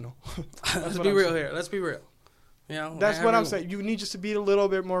more rational. Let's be real here. Let's be real. You know, that's what I'm saying. You need just to be a little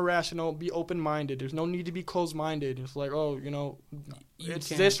bit more rational, be open-minded. There's no need to be closed-minded. It's like, oh, you know, it's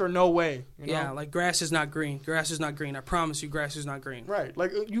this or no way. You know? Yeah, like grass is not green. Grass is not green. I promise you, grass is not green. Right.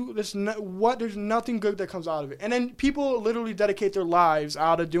 Like, there's nothing good that comes out of it. And then people literally dedicate their lives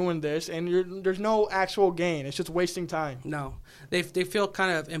out of doing this, and there's no actual gain. It's just wasting time. No. They feel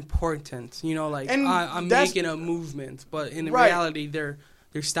kind of important, you know, like, I'm making a movement. But in reality, they're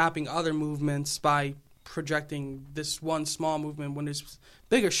stopping other movements by projecting this one small movement when there's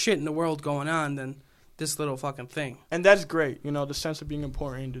bigger shit in the world going on than this little fucking thing. And that's great, you know, the sense of being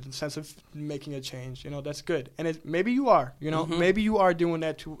important, the sense of making a change, you know, that's good. And maybe you are, you know, maybe you are doing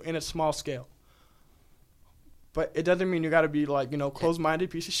that in a small scale. But it doesn't mean you got to be like, you know, closed-minded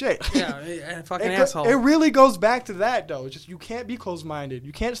piece of shit. Yeah, a fucking asshole. It really goes back to that, though. It's just you can't be closed-minded.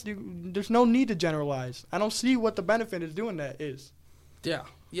 You can't. There's no need to generalize. I don't see what the benefit is doing that is. Yeah.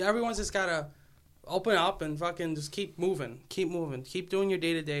 Yeah, everyone's just got to open up and fucking just keep moving. Keep moving. Keep doing your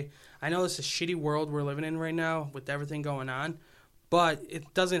day-to-day. I know this is a shitty world we're living in right now with everything going on, but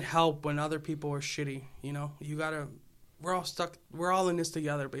it doesn't help when other people are shitty, you know? You got to... We're all stuck... We're all in this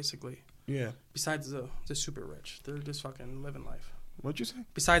together, basically. Yeah. Besides the super rich. They're just fucking living life. What'd you say?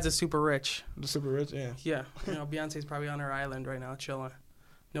 Besides the super rich. The super rich, yeah. Yeah. You know, Beyonce's probably on her island right now, chilling.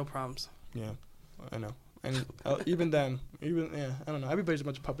 No problems. Yeah. I know. And even them, I don't know. Everybody's a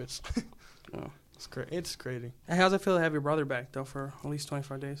bunch of puppets. Oh. It's crazy. Hey, how's it feel to have your brother back, though, for at least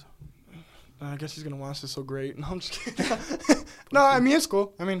 25 days? I guess he's going to watch this so great. No, I'm just kidding. No, I mean, it's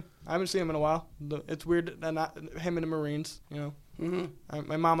cool. I mean, I haven't seen him in a while. It's weird that not him in the Marines, you know. Mm-hmm.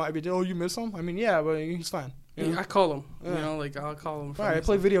 My mom might be, oh, you miss him? I mean, yeah, but he's fine. You know? I call him. Yeah. You know, like I'll call him. Right, I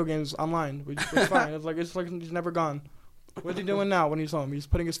play video games online, which is fine. It's like he's never gone. What's he doing now when he's home? He's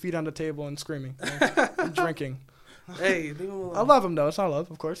putting his feet on the table and screaming, and drinking. Hey, leave him alone. I love him though. It's all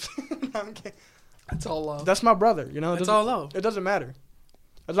love, of course. No, I'm kidding. It's all love. That's my brother. You know, it's all love. It doesn't matter.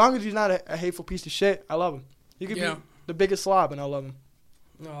 As long as he's not a hateful piece of shit, I love him. He could be the biggest slob, and I love him.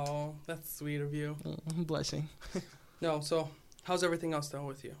 Oh, that's sweet of you. Blessing. No, so how's everything else though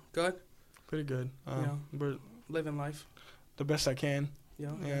with you? Good. Pretty good. But living life the best I can.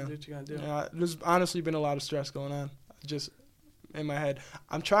 Yeah. Do what you gotta do. Yeah, there's honestly been a lot of stress going on, just in my head.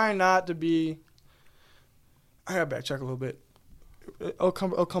 I'm trying not to be. I gotta backtrack a little bit. I'll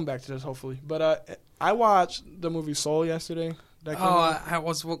come back to this hopefully. But I watched the movie Soul yesterday. I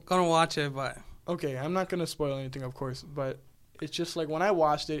was gonna watch it, but okay, I'm not gonna spoil anything, of course. But it's just like when I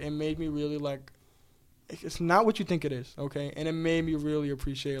watched it, it made me really like. It's not what you think it is, okay? And it made me really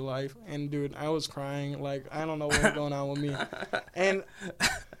appreciate life. And dude, I was crying like I don't know what was going on with me. And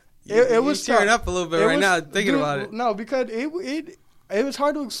it was tearing up a little bit right now thinking about it. No, because it was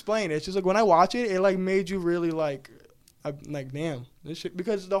hard to explain. It's just like when I watch it, it like made you really like damn this shit.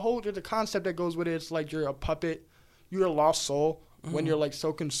 Because the concept that goes with it, it's like you're a puppet, you're a lost soul when you're like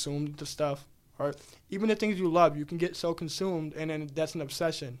so consumed to stuff. Or even the things you love, you can get so consumed, and then that's an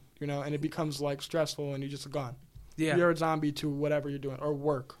obsession, you know, and it becomes like stressful, and you're just gone. Yeah, you're a zombie to whatever you're doing, or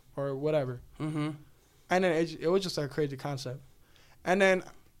work, or whatever. Mm-hmm. And then it was just like a crazy concept. And then,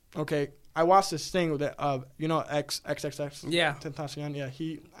 okay, I watched this thing that you know, XXX. Yeah. Tentacion. Yeah,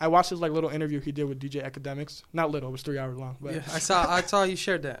 I watched his like little interview he did with DJ Academics. Not little, it was 3 hours long. But yeah, I saw you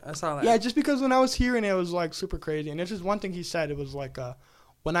shared that. I saw that. Yeah, just because when I was hearing it, it was like super crazy. And there's just one thing he said. It was like,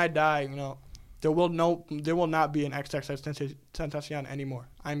 when I die, you know. There will not be an XXX Tentacion anymore.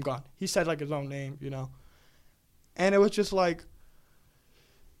 I'm gone. He said like his own name, you know. And it was just like,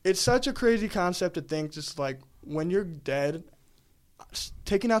 it's such a crazy concept to think. Just like when you're dead,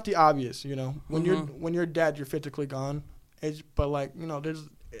 taking out the obvious, you know. When you're dead, you're physically gone. But like, you know, there's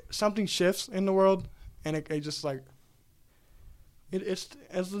something shifts in the world, and it just like it's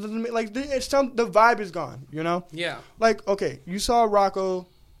like the vibe is gone, you know. Yeah. Like okay, you saw Rocco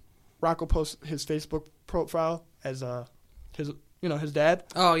post his Facebook profile as his dad.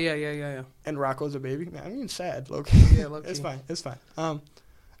 Oh yeah. And Rocco's a baby. Man, I mean, sad. Low-key. Yeah, low-key. It's fine.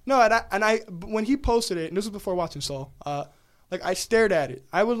 No, and I when he posted it, and this was before watching Soul. Like I stared at it.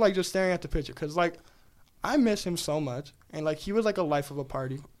 I was like just staring at the picture because like I miss him so much, and like he was like a life of a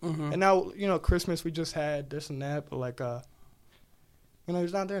party. Mm-hmm. And now you know Christmas we just had this and that, but like you know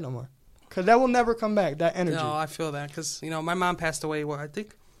he's not there no more because that will never come back. That energy. No, I feel that because you know my mom passed away. I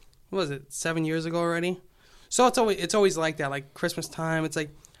think. What was it, 7 years ago already? So it's always like that, like Christmas time. It's like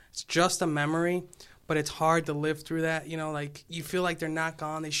it's just a memory, but it's hard to live through that. You know, like you feel like they're not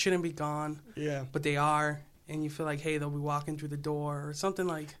gone. They shouldn't be gone. Yeah. But they are, and you feel like, hey, they'll be walking through the door or something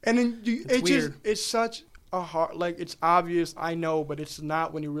like. And then it's such a hard, like it's obvious, I know, but it's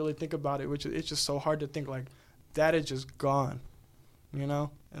not when you really think about it. Which it's just so hard to think like that is just gone, you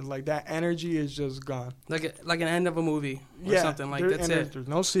know. And like that energy is just gone. Like an end of a movie or something. Like that's it. There's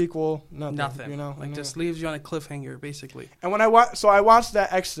no sequel, nothing. You know, like just leaves you on a cliffhanger basically. And when I watched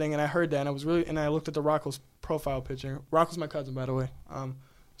that X thing and I heard that and I looked at the Rocco's profile picture. Rocco's my cousin, by the way.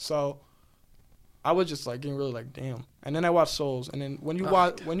 So I was just like getting really like damn. And then I watched Souls, and then when you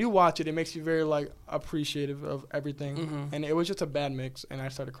watch it, it makes you very like appreciative of everything. Mm-hmm. And it was just a bad mix, and I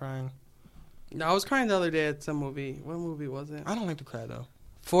started crying. No, I was crying the other day at some movie. What movie was it? I don't like to cry though.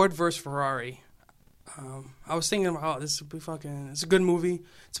 Ford vs. Ferrari. I was thinking about, this would be it's a good movie.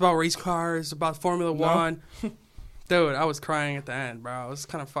 It's about race cars, about Formula One. Dude, I was crying at the end, bro. It was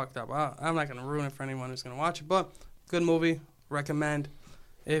kind of fucked up. I'm not going to ruin it for anyone who's going to watch it, but good movie. Recommend.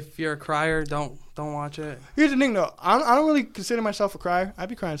 If you're a crier, don't watch it. Here's the thing, though. I don't really consider myself a crier. I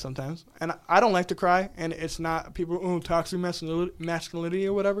be crying sometimes. And I don't like to cry, and it's not people, toxic masculinity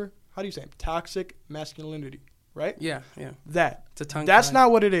or whatever. How do you say it? Toxic masculinity. Right? Yeah. It's a tongue That's cry.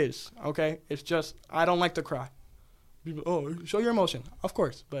 Not what it is, okay? It's just, I don't like to cry. People, show your emotion. Of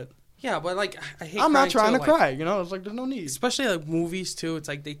course, but... Yeah, but, like, I hate I'm not trying to cry, you know? It's like, there's no need. Especially, like, movies, too. It's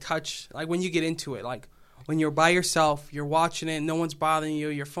like they touch... Like, when you get into it, like, when you're by yourself, you're watching it, no one's bothering you,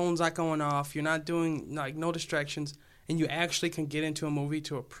 your phone's not going off, you're not doing, like, no distractions, and you actually can get into a movie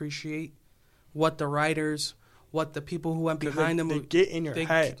to appreciate what the writers... What the people who went behind the movie... They get in your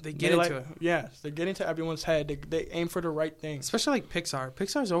head. They get into it. Yes, they get into everyone's head. They aim for the right thing. Especially like Pixar.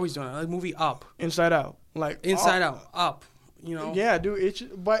 Pixar's always doing it. Like movie Up. Inside Out. Inside Out. Up. you know. Yeah,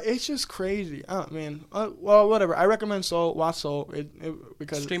 dude. But it's just crazy. Oh man. Well, whatever. I recommend Soul. Watch Soul.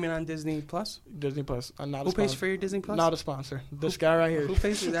 Because streaming on Disney Plus. Disney Plus. Not Who pays for your Disney Plus? Not a sponsor. This guy right here. Who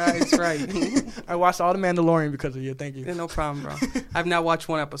pays for that? It's right. I watched all the Mandalorian because of you. Thank you. Yeah, no problem, bro. I've not watched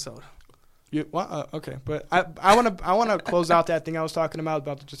one episode. Okay, but I want to close out that thing I was talking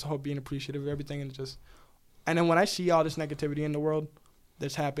about just whole being appreciative of everything and then when I see all this negativity in the world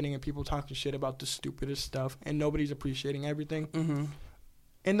that's happening and people talking shit about the stupidest stuff and nobody's appreciating everything. Mm-hmm.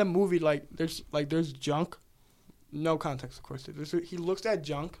 In the movie, there's junk, no context, of course. He looks at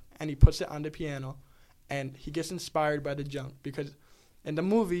junk and he puts it on the piano, and he gets inspired by the junk because in the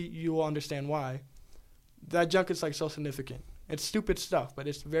movie you will understand why. That junk is like so significant. It's stupid stuff, but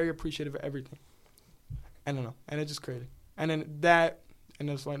it's very appreciative of everything. I don't know, and it's just crazy. And then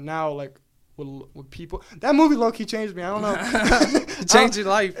it's like now like. With people, that movie low-key changed me. I don't know. Changed your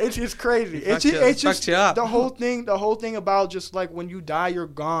life. It's just crazy. It's just the whole thing about just like when you die, you're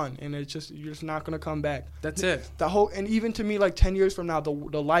gone, and you're just not gonna come back. That's it. And even to me, like 10 years from now, the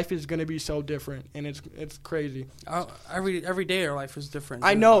life is gonna be so different, and it's crazy. Every day our life is different.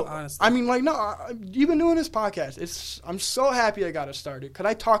 I know. Honestly. I mean, like even doing this podcast, I'm so happy I got it started because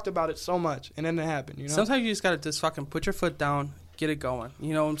I talked about it so much, and then it happened. You know. Sometimes you just gotta just fucking put your foot down, get it going.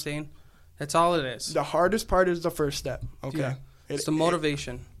 You know what I'm saying? That's all it is. The hardest part is the first step. Okay. Yeah. It's the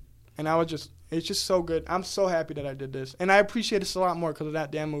motivation. And it's just so good. I'm so happy that I did this. And I appreciate this a lot more because of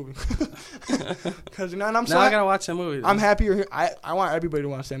that damn movie. Because, and I'm so I got to watch that movie. I'm happy you're here. I want everybody to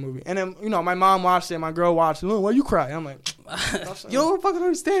watch that movie. And then, my mom watched it. My girl watched it. Why you cry? I'm like, you don't fucking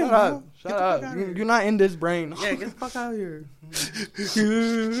understand. Shut up. You're not in this brain. Yeah, get the fuck out of here.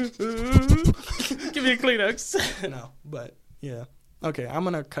 Give me a Kleenex. No, but, yeah. Okay, I'm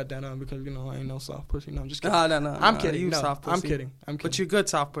gonna cut that out because I ain't no soft pussy. No, I'm just kidding. No. I'm kidding. You no, soft pussy. I'm kidding. But you good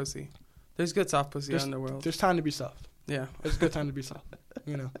soft pussy. There's good soft pussy in the world. There's time to be soft. Yeah, it's a good time to be soft.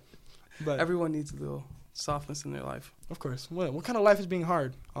 But everyone needs a little softness in their life. Of course. What kind of life is being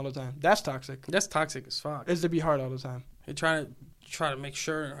hard all the time? That's toxic. That's toxic as fuck. Is to be hard all the time. You're try to make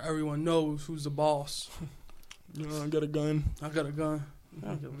sure everyone knows who's the boss. I got a gun. I got a gun. I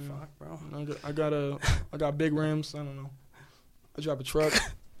don't give a fuck, bro. I got big rims. I don't know. I drive a truck.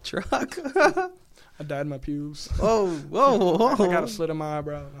 I dyed my pubes. Whoa. I got a slit in my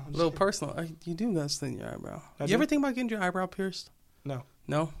eyebrow. No, a little personal. You do got a slit in your eyebrow. You ever think about getting your eyebrow pierced? No.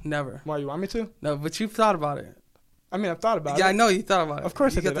 No? Never. Why, you want me to? No, but you've thought about it. I mean, I've thought about it. Yeah, I know you thought about it. Of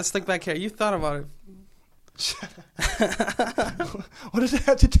course you I did. got the slick back hair. You thought about it. Shut up. What does it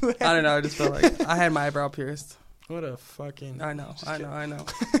have to do with that? I don't know. I just felt like I had my eyebrow pierced. What a fucking... I know.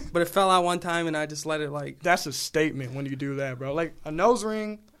 But it fell out one time, and I just let it, like... That's a statement when you do that, bro. Like, a nose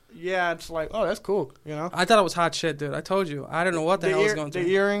ring, yeah, it's like, oh, that's cool, I thought it was hot shit, dude. I told you. I don't know what the hell was going to.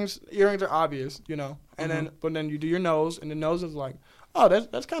 The earrings are obvious, and then you do your nose, and the nose is like, oh,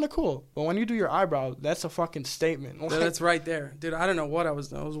 that's kind of cool. But when you do your eyebrow, that's a fucking statement. Dude, that's right there. Dude, I don't know what I was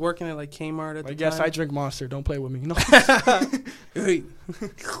doing. I was working at, like, Kmart at the time. Yes, I drink Monster. Don't play with me.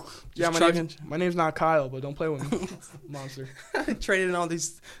 Yeah, my name's not Kyle, but don't play with me. Monster. I traded in all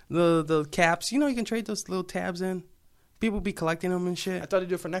these the caps. You can trade those little tabs in. People be collecting them and shit. I thought they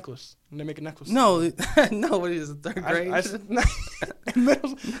do it for necklace. When they make a necklace. No, what is it, third grade?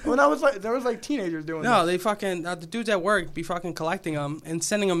 When I was like, there was like teenagers doing that. No, they fucking, the dudes at work be fucking collecting them and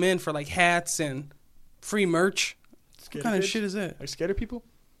sending them in for like hats and free merch. What kind of shit is it? Like skater people?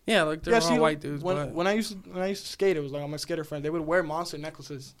 Yeah, like they're all white dudes. When I used to skate, it was like all my skater friends. They would wear Monster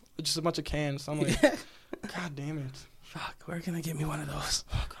necklaces, just a bunch of cans. So I'm like, God damn it. Fuck, where can I get me one of those?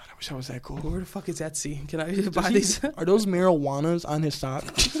 Oh, God, I wish I was that cool. Where the fuck is Etsy? Can I buy these? Are those marijuanas on his sock?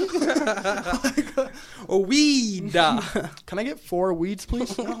 Or weed? Can I get 4 weeds,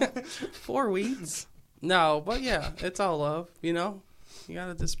 please? 4 weeds? No, but yeah, it's all love, You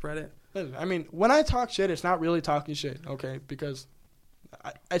gotta just spread it. I mean, when I talk shit, it's not really talking shit, okay? Because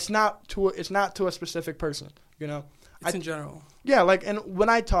it's not to a specific person, It's in general. Yeah, and when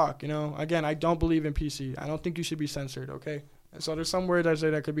I talk, again, I don't believe in PC. I don't think you should be censored, okay? And so there's some words I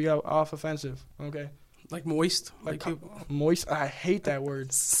say that could be off offensive, okay? Like moist? Moist? I hate that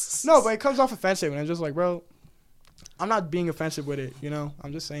word. No, but it comes off offensive, and I'm just like, bro, I'm not being offensive with it,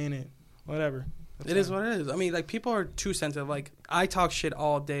 I'm just saying it. Whatever. It is what it is. I mean, people are too sensitive. I talk shit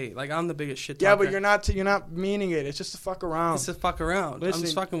all day. I'm the biggest shit talker. Yeah, but you're not meaning it. It's just to fuck around. It's to fuck around. Listen, I'm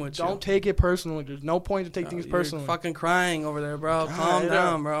just fucking with you. Don't take it personally. There's no point to take things personally. You're fucking crying over there, bro. Calm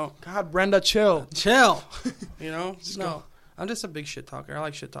down, bro. God, Brenda, chill. Chill. No. I'm just a big shit talker. I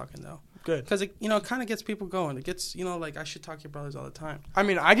like shit talking, though. Good. Because it, it kind of gets people going. It gets, like I should talk to your brothers all the time. I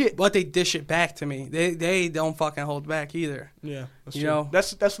mean, I get. But they dish it back to me. They don't fucking hold back either. Yeah, that's true.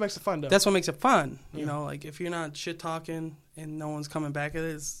 That's what makes it fun, though. That's what makes it fun. Yeah. Like if you're not shit talking and no one's coming back at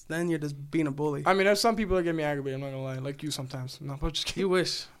it, then you're just being a bully. I mean, there's some people that get me aggravated. I'm not gonna lie, like you sometimes. No, but just kidding. You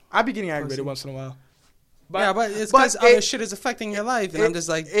wish. I be getting aggravated once in a while. But it's because other shit is affecting your life, and I'm just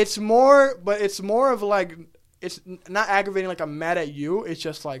like, it's more of like. It's not aggravating like I'm mad at you. It's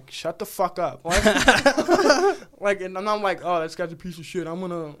just like, shut the fuck up. Like, and I'm not like, oh, this guy's a piece of shit. I'm going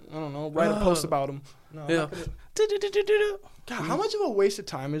to, I don't know, write a post about him. No, yeah. God, how much of a waste of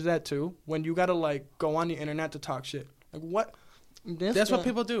time is that, too, when you got to, like, go on the internet to talk shit? Like, what? That's what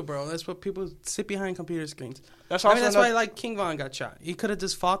people do, bro. That's what people sit behind computer screens. That's why, like, King Von got shot. He could have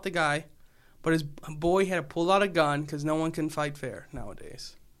just fought the guy, but his boy had to pull out a gun because no one can fight fair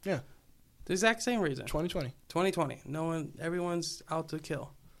nowadays. Yeah. The exact same reason. 2020. Everyone's out to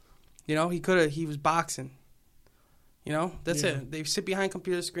kill. He was boxing. That's it. They sit behind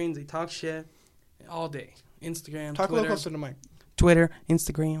computer screens. They talk shit all day. Instagram, Talk Twitter. a little closer to the mic. Twitter,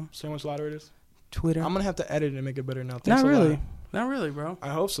 Instagram. See how much louder it is? Twitter. I'm going to have to edit it and make it better now. Not really, bro. I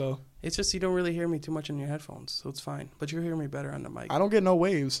hope so. It's just you don't really hear me too much in your headphones, so it's fine. But you hear me better on the mic. I don't get no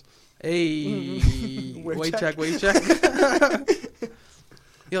waves. Hey. Wait check.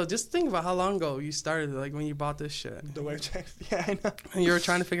 Yo, just think about how long ago you started, like, when you bought this shit. The wave checks? Yeah, I know. And you were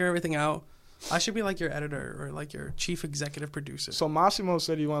trying to figure everything out. I should be like your editor or like your chief executive producer. So Massimo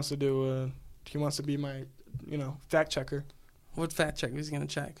said he wants to be my, fact checker. What fact check is he going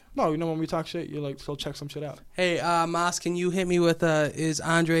to check? No, when we talk shit, you're like, so check some shit out. Hey, Mas, can you hit me with, is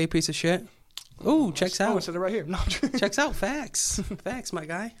Andre a piece of shit? Ooh, checks out. I said it right here. No. Checks out. Facts. Facts, my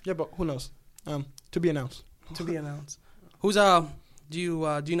guy. Yeah, but who knows? To be announced. To be announced. Who's, do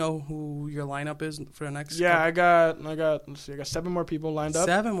you know who your lineup is for the next? Yeah, I got. Let's see, I got 7 more people lined up.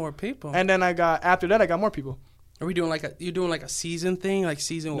 7 more people. And then after that, I got more people. Are we doing you're doing like a season thing, like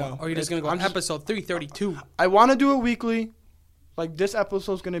season 1, or are you just gonna go episode 332? I want to do it weekly. Like this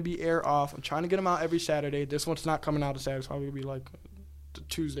episode's gonna be air off. I'm trying to get them out every Saturday. This one's not coming out on Saturday. It's probably gonna be like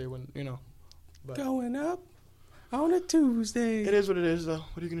Tuesday when But going up on a Tuesday. It is what it is, though.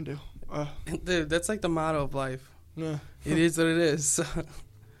 What are you gonna do? Dude, that's like the motto of life. Yeah. It is what it is.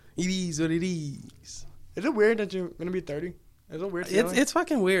 It is what it is. Is it weird that you're going to be 30? Is it weird? It's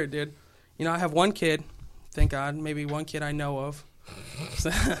fucking weird, dude. I have one kid. Thank God. Maybe one kid I know of. So,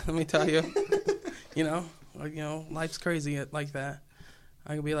 let me tell you. Life's crazy like that.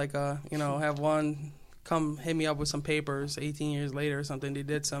 I could be like, have one come hit me up with some papers 18 years later or something. They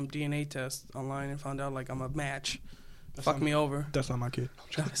did some DNA test online and found out, like, I'm a match. Fuck me over. That's not my kid.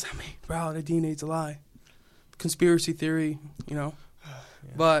 That's not me. Bro, the DNA's a lie. Conspiracy theory, Yeah.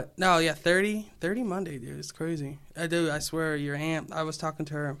 But, no, yeah, 30 Monday, dude. It's crazy. I swear, your aunt, I was talking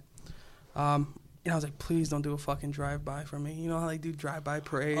to her. I was like, please don't do a fucking drive-by for me. You know how they do drive-by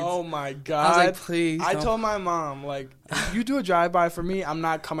parades? Oh, my God. I was like, please. I told my mom, like, if you do a drive-by for me, I'm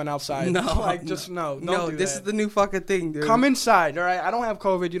not coming outside. No. Like, just no. Don't do this that. is the new fucking thing, dude. Come inside, all right? I don't have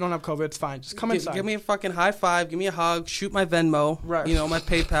COVID. You don't have COVID. It's fine. Just come inside. Give me a fucking high five. Give me a hug. Shoot my Venmo. Right. My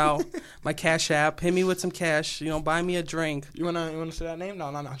PayPal. My Cash App. Hit me with some cash. Buy me a drink. You wanna say that name?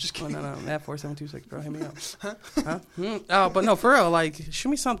 No. Just kidding. No. At 4726, bro. Hit me up. Huh? Oh, but no, for real. Like, shoot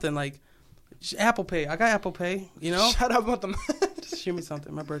me something. Like, Apple Pay. I got Apple Pay, Shut up about the Just shoot me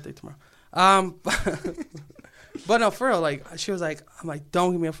something. My birthday tomorrow. But no, for real, like, she was like, I'm like,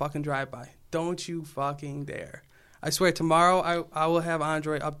 don't give me a fucking drive-by. Don't you fucking dare. I swear, tomorrow I will have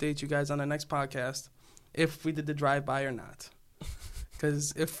Andre update you guys on the next podcast if we did the drive-by or not.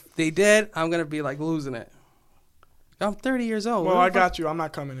 Because if they did, I'm going to be, like, losing it. I'm 30 years old. Well, I got you. I'm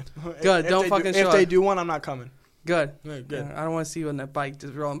not coming. Good. Don't fucking show up. If they do one, I'm not coming. Good. Yeah, good. I don't want to see you on that bike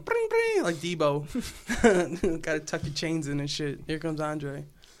just rolling like Debo. Got to tuck your chains in and shit. Here comes Andre.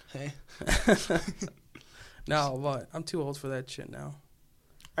 Hey. No, but I'm too old for that shit now.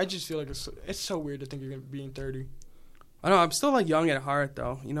 I just feel like it's so weird to think you're being 30. I know. I'm still, like, young at heart,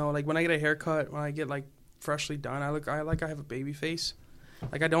 though. Like, when I get a haircut, when I get, like, freshly done, I have a baby face.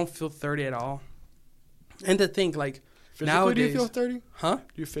 Like, I don't feel 30 at all. And to think, like, physically, nowadays... do you feel 30? Huh?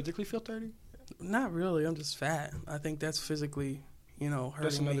 Do you physically feel 30? Not really. I'm just fat. I think that's physically, hurting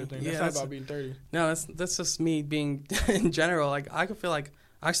That's another thing. Yeah, that's not about being 30. No, that's just me being, in general. Like, I could feel like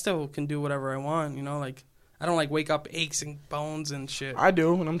I still can do whatever I want, Like, I don't, like, wake up aches and bones and shit. I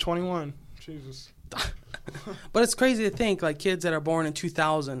do, and I'm 21. Jesus. But it's crazy to think, like, kids that are born in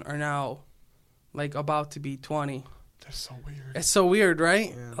 2000 are now, like, about to be 20. That's so weird. It's so weird,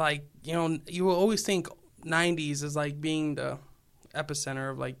 right? Yeah. Like, you will always think 90s is, like, being the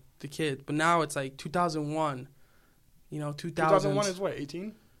epicenter of, like, the kid. But now it's, like, 2001. 2000. 2001 is what,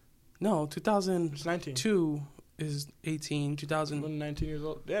 18? No, It's 19. 2002 is 18. 2000. I'm 19 years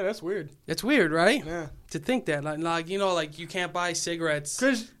old. Yeah, that's weird. It's weird, right? Yeah. To think that, like you know, like you can't buy cigarettes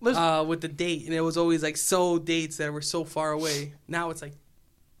 'Cause, with the date, and it was always like dates that were so far away. Now it's like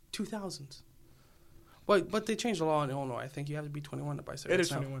 2000s. But they changed the law in Illinois. I think you have to be 21 to buy cigarettes.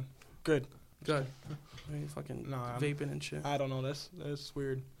 It is 21. Good. Good. I mean, fucking vaping and shit. I don't know. That's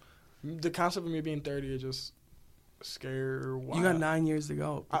weird. The concept of me being 30 is just scary. Wild. You got 9 years to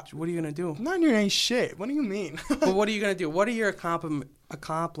go. What are you gonna do? 9 years ain't shit. What do you mean? But what are you gonna do? What are your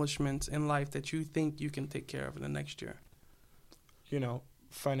accomplishments in life that you think you can take care of in the next year? You know,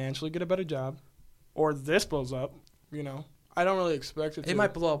 financially get a better job, or this blows up. You know, I don't really expect it to. It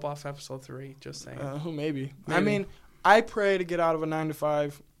might blow up off episode 3. Just saying. Who maybe? I mean, I pray to get out of a 9 to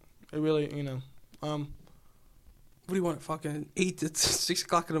 5. It really, you know. What do you want? Fucking 8 to 6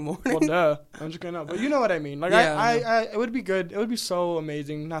 o'clock in the morning? Well, duh. I'm just kidding. But you know what I mean. Like, yeah, I it would be good. It would be so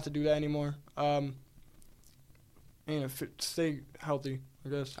amazing not to do that anymore. You know, stay healthy, I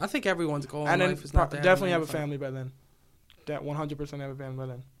guess. I think everyone's goal in life is not to definitely have a family by then. That 100% have a family by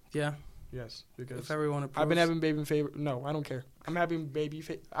then. Yeah. Yes, because if everyone approves. I've been having baby fever. No, I don't care. I've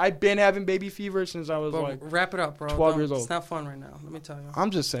been having baby fever since I was wrap it up, bro. 12 years old. It's not fun right now. Let me tell you.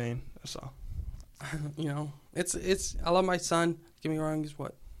 I'm just saying. That's all. You know, it's. I love my son. Get me wrong. He's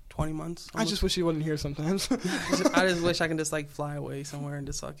what, 20 months? Almost. I just wish he wasn't here sometimes. I just wish I can just like fly away somewhere and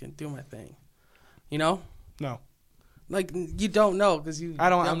just fucking do my thing. You know? No. Like you don't know because you.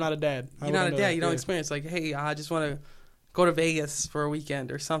 I'm not a dad. You're not a dad. You don't experience like, hey, I just want to go to Vegas for a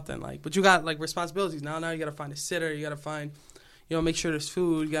weekend or something like. But you got like responsibilities now. Now you got to find a sitter. You got to find, make sure there's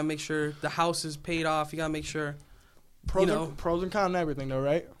food. You got to make sure the house is paid off. You got to make sure. Pros and cons and everything, though,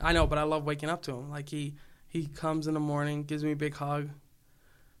 right? I know, but I love waking up to him. Like he comes in the morning, gives me a big hug.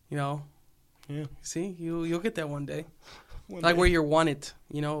 You know. Yeah. See, you'll get that one day. Where you're wanted.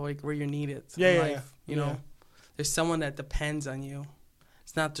 Like where you're needed. Yeah, in life, You know, there's someone that depends on you.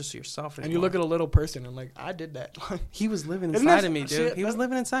 It's not just yourself anymore. And you look at a little person and like, I did that. He was living inside of me, dude. Shit, he was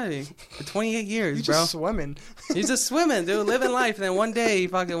living inside of me for 28 years, He's bro. Just swimming. He's just swimming, dude, living life. And then one day he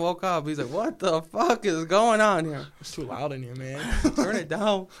fucking woke up. He's like, what the fuck is going on here? It's too loud in here, man. Turn it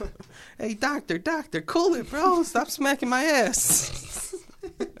down. Hey, doctor, cool it, bro. Stop smacking my ass.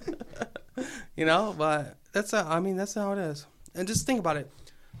 But that's how it is. And just think about it.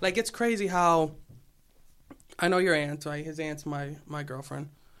 Like, it's crazy how I know your aunt, right? His aunt's my girlfriend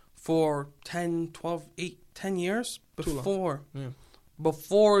for 10, 12, 8, 10 years before. Yeah.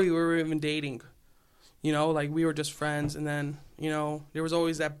 Before we were even dating. Like we were just friends. And then, there was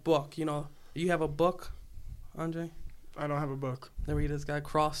always that book. You have a book, Andre? I don't have a book. There we this guy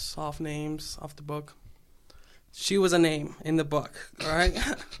cross off names off the book. She was a name in the book, all right?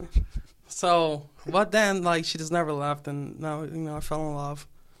 So, but then, like, she just never left. And now, I fell in love.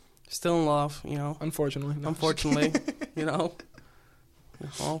 Still in love, Unfortunately. No. Unfortunately,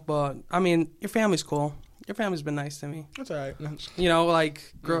 But, I mean, your family's cool. Your family's been nice to me. That's all right.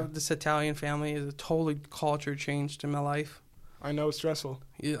 This Italian family is a totally culture change in my life. I know it's stressful.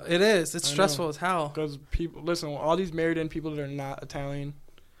 Yeah, it is. It's stressful as hell. Because people, listen, all these married in people that are not Italian,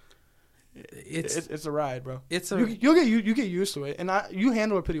 it's a ride, bro. You get used to it, and you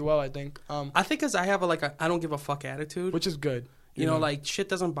handle it pretty well, I think. I think because I have I don't give a fuck attitude, which is good. Like shit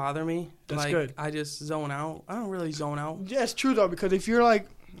doesn't bother me. That's good. I just zone out. I don't really zone out. Yeah, it's true though, because if you're like,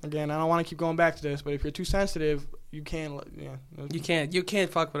 again, I don't want to keep going back to this, but if you're too sensitive, you can't. Yeah, you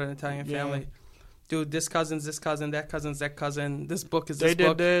can't fuck with an Italian family. Dude, this cousin's this cousin, that cousin's that cousin. This book is this book. They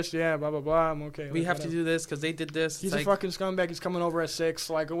did this, yeah, blah blah blah. I'm okay. We have to do this because they did this. He's a fucking scumbag. He's coming over at 6.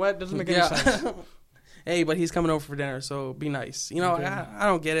 Like, what? Doesn't make any sense. Hey, but he's coming over for dinner, so be nice. Okay. I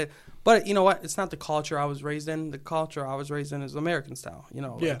don't get it. But you know what? It's not the culture I was raised in. The culture I was raised in is American style.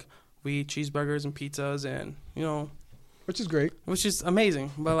 Like we eat cheeseburgers and pizzas and, Which is great. Which is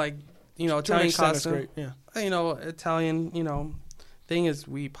amazing. But like, Italian costume. Great. Yeah. Italian, thing is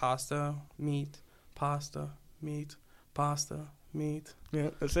we eat pasta, meat, pasta, meat, pasta, meat. Yeah,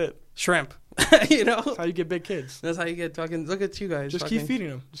 that's it. Shrimp. That's how you get big kids. That's how you get fucking, look at you guys. Just keep feeding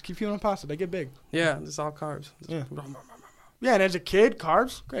them. Just keep feeding them pasta. They get big. Yeah, it's all carbs. Yeah. Yeah, and as a kid,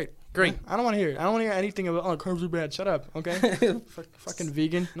 carbs, great. I don't want to hear it. I don't want to hear anything about, carbs are bad. Shut up, okay? Fucking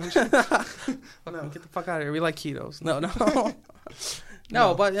vegan. No. Get the fuck out of here. We like ketos.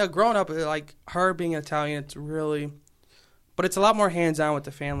 No, but growing up, like her being Italian, it's really, but it's a lot more hands-on with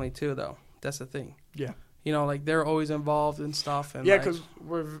the family too, though. That's the thing. Yeah. Like they're always involved in stuff. And because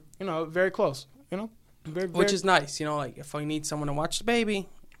we're, very close, which is nice. Like if I need someone to watch the baby,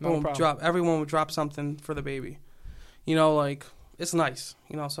 everyone would drop something for the baby. Like it's nice,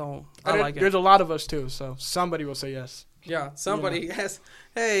 so I like it. There's a lot of us too, so somebody will say yes. Yeah, somebody asks,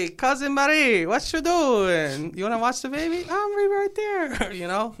 hey, cousin Marie, what you doing? You want to watch the baby? I'm right there, you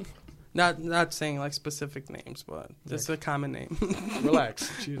know? Not saying like specific names, but it's a common name.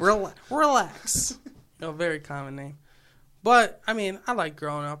 Relax. Relax. Very common name. But, I mean, I like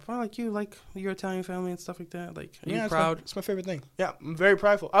growing up. I like your Italian family and stuff like that. Like, are you proud? It's my favorite thing. Yeah, I'm very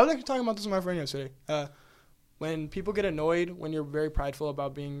prideful. I was actually talking about this with my friend yesterday. When people get annoyed when you're very prideful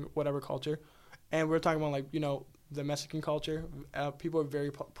about being whatever culture, and we're talking about, like, you know, the Mexican culture, people are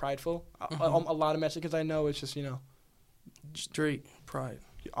very prideful. A lot of Mexicans I know, it's just, you know, straight pride.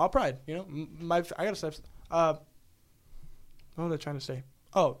 All pride, you know. I gotta say, what was I trying to say?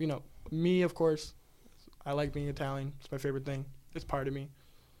 Oh, you know, me, of course. I like being Italian. It's my favorite thing. It's part of me.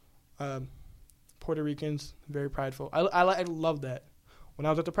 Puerto Ricans, very prideful. I love that. When I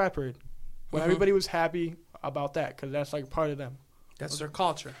was at the Pride Parade, when everybody was happy about that, because that's like part of them. That's their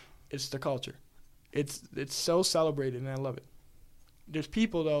culture. It's the culture. It's so celebrated, and I love it. There's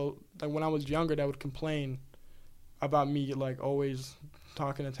people, though, like when I was younger, that would complain about me, like, always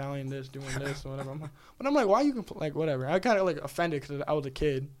talking Italian, doing this, or whatever. But I'm like, why you like, whatever. I kind of, like, offended because I was a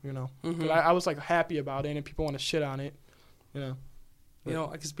kid, you know. I was, like, happy about it, and people want to shit on it, you know. You know,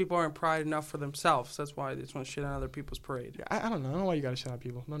 because people aren't pride enough for themselves. That's why they just want to shit on other people's parade. Yeah, I don't know. I don't know why you got to shit on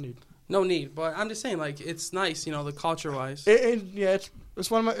people. No need. No need. But I'm just saying, like, it's nice, you know, the culture-wise.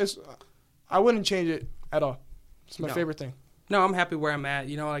 It's one of my... I wouldn't change it at all. It's my favorite thing. No, I'm happy where I'm at.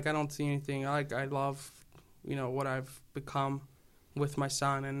 You know, like, I don't see anything. I love, you know, what I've become with my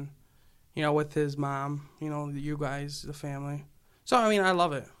son and, you know, with his mom, you know, you guys, the family. So, I mean, I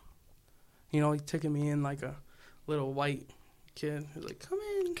love it. You know, he taking me in like a little white kid. He's like, come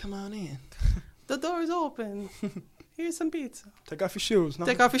in. Come on in. The door's open. Here's some pizza. Take off your shoes. No?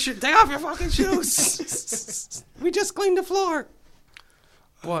 Take off your fucking shoes. We just cleaned the floor.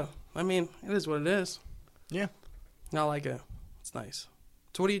 What? I mean, it is what it is. Yeah. I like it. It's nice.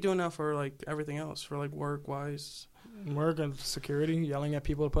 So what are you doing now for, like, everything else? For, like, work-wise? Work and security, yelling at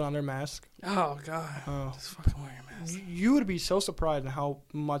people to put on their mask. Oh, God. Just fucking wear your mask. You would be so surprised at how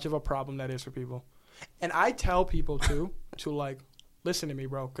much of a problem that is for people. And I tell people, too, to, like, listen to me,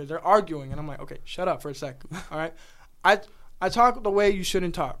 bro, because they're arguing. And I'm like, okay, shut up for a second, all right? I talk the way you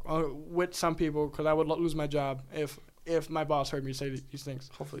shouldn't talk with some people because I would lose my job if my boss heard me say these things.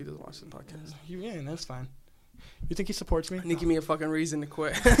 Hopefully he doesn't watch the podcast. Yeah, that's fine. You think he supports me? And he give me a fucking reason to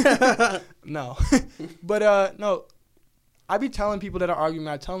quit. No. But, no, I be telling people that are arguing,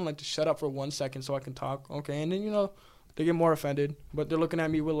 I tell them, like, to shut up for 1 second so I can talk, okay? And then, you know, they get more offended. But they're looking at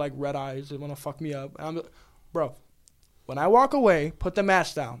me with, like, red eyes. They want to fuck me up. And bro, when I walk away, put the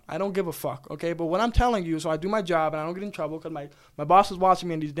mask down. I don't give a fuck, okay? But when I'm telling you, so I do my job and I don't get in trouble because my boss is watching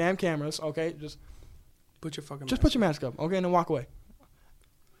me in these damn cameras, okay? Just put your fucking put your mask up, okay? And then walk away.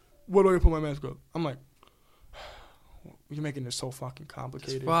 What do I put my mask up? I'm like, you're making this so fucking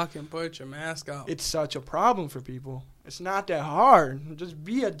complicated. Just fucking put your mask up. It's such a problem for people. It's not that hard. Just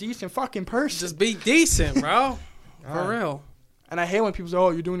be a decent fucking person. Just be decent, bro. For real. And I hate when people say,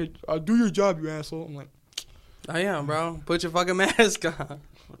 oh, you're doing it. Do your job, you asshole. I'm like, I am, bro. Put your fucking mask on.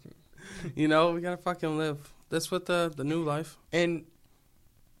 You know, we gotta fucking live. That's what the new life. And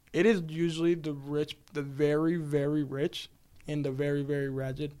it is usually the rich, the very, very rich, and the very, very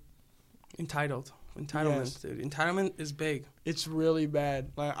wretched. Entitled. Entitlement, dude. Entitlement is big. It's really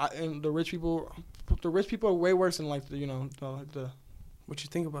bad. Like, and the rich people are way worse than, like, the. What you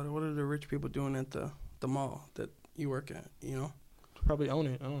think about it? What are the rich people doing at the mall that you work at? You know, probably own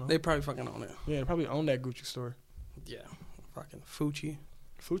it. I don't know. They probably fucking own it. Yeah, they probably own that Gucci store. Yeah, fucking Fucci.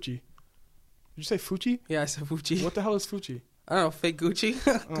 Did you say Fucci? Yeah, I said Fucci. What the hell is Fucci? I don't know, fake Gucci,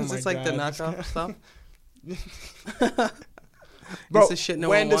 because it's like the knockoff stuff. Bro, the shit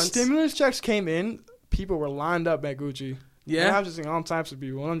when the stimulus checks came in, people were lined up at Gucci. Yeah, and I was just seeing all types of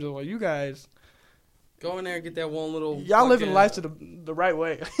people. And I'm just like, you guys go in there and get that one little. Y'all living life to the right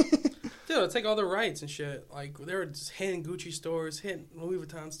way. Dude, take all the rights and shit. Like, they were just hitting Gucci stores, hitting Louis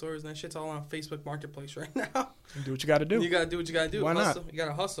Vuitton stores, and that shit's all on Facebook Marketplace right now. Do what you got to do. You got to do what you got to do. Why hustle. not? You got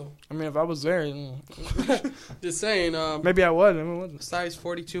to hustle. I mean, if I was there. Just saying. Maybe I was. I wasn't. Size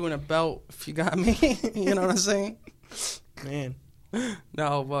 42 and a belt, if you got me. You know what I'm saying? Man.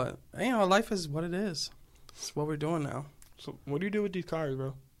 No, but, you know, life is what it is. It's what we're doing now. So, what do you do with these cars,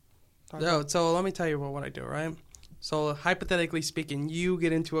 bro? So let me tell you about what I do, right? So, hypothetically speaking, you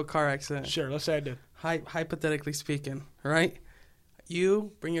get into a car accident. Sure, let's say I did. Hypothetically speaking, right?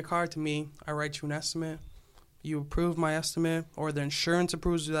 You bring your car to me. I write you an estimate. You approve my estimate, or the insurance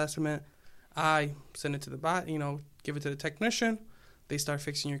approves the estimate. I send it to give it to the technician. They start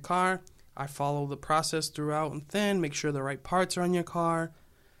fixing your car. I follow the process throughout and then make sure the right parts are on your car.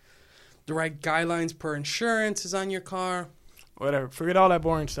 the right guidelines per insurance is on your car. Whatever. Forget all that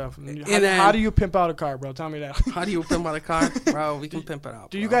boring stuff. How do you pimp out a car, bro? Tell me that. How do you pimp out a car? Bro, we can pimp it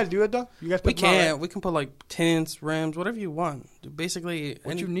out. Do you guys do it, though? You guys We pimp it out, can. right? We can put, like, tints, rims, whatever you want. Basically,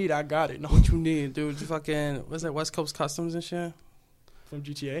 What you need, I got it. No. what you need, dude. Fucking, what's that, West Coast Customs and shit? From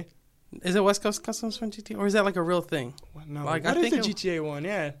GTA? Is it West Coast Customs from GTA? Or is that, like, a real thing? No. Like, What I is think the GTA one?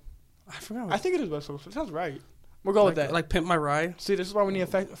 Yeah. I forgot. I think it is West Coast. It sounds right. We'll go with that. Like, pimp my ride? See, this is why we need a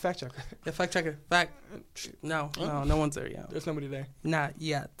fact checker. Yeah, fact checker. Fact. No one's there yet. There's nobody there. Not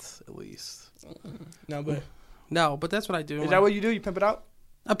yet, at least. No, but No, but that's what I do. is that what you do? You pimp it out?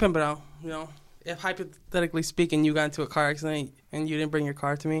 I pimp it out, you know. If hypothetically speaking, you got into a car accident and you didn't bring your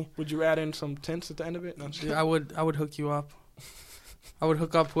car to me, Would you add in some tints at the end of it? No, I would hook you up. I would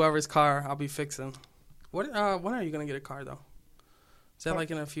hook up whoever's car I'll be fixing. When are you gonna get a car though? Is that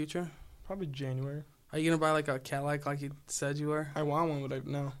like in the future? Probably January. Are you gonna buy like a Cadillac like you said you were? I want one, but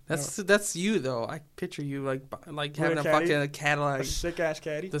no. That's you though. I picture you like having a caddy? fucking Cadillac. A sick ass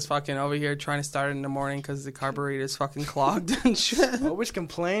caddy. Just fucking over here trying to start it in the morning because the carburetor is fucking clogged and shit. Always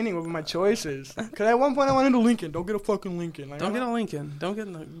complaining over my choices. Because at one point I wanted a Lincoln. Don't get a fucking Lincoln. Like, Don't get a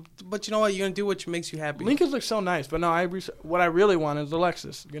Lincoln. But you know what? You're gonna do what makes you happy. Lincolns look so nice, but no. What I really want is the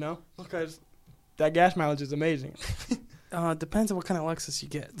Lexus. You know, because that gas mileage is amazing. Depends on what kind of Lexus you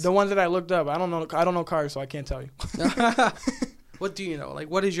get. The ones that I looked up, I don't know cars, so I can't tell you. What do you know? Like,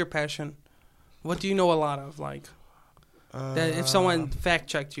 what is your passion? What do you know a lot of? Like, that if someone fact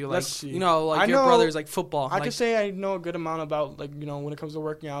checked you, like, let's see. you know, like I your know- brother's like football. I like, could say I know a good amount about, like, you know, when it comes to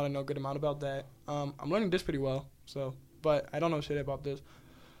working out, I know a good amount about that. I'm learning this pretty well, so, but I don't know shit about this.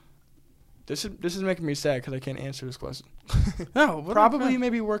 This is making me sad because I can't answer this question. no, Probably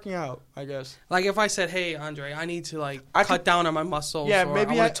maybe working out, I guess. Like if I said, "Hey, Andre, I need to like I cut could- down on my muscles, Yeah, or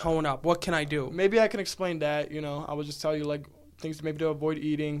maybe I I- want to tone up. What can I do?" Maybe I can explain that, you know. I would just tell you, like, things maybe to avoid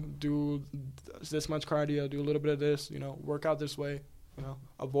eating, do this much cardio, do a little bit of this, you know, work out this way, you know,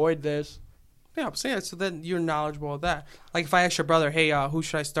 avoid this. Yeah, so then you're knowledgeable of that. Like if I ask your brother, "Hey, who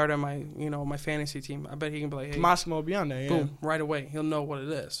should I start on my, you know, my fantasy team?" I bet he can be like, "Hey, Massimo will be on there, yeah. boom, right away. He'll know what it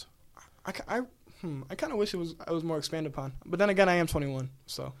is." I kind of wish it was more expanded upon. But then again, I am 21,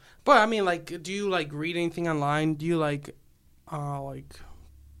 so. But I mean, like, do you like read anything online? Do you like go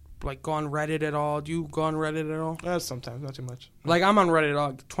on Reddit at all? Do you go on Reddit at all? Sometimes, not too much. Like I'm on Reddit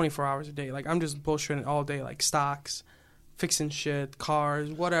all 24 hours a day. Like I'm just bullshitting all day, like stocks, fixing shit,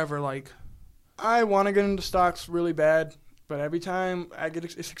 cars, whatever. Like I want to get into stocks really bad, but every time I get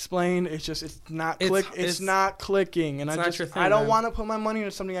it's explained, it's not clicking, and I don't want to put my money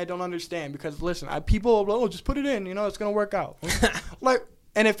into something I don't understand because listen, people will just put it in, you know, it's gonna work out. Like,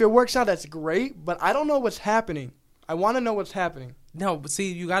 and if it works out, that's great, but I don't know what's happening. I want to know what's happening. No, but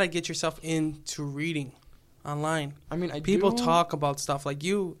see, you got to get yourself into reading online. I mean, People talk about stuff like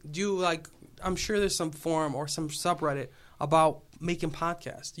like I'm sure there's some forum or some subreddit about making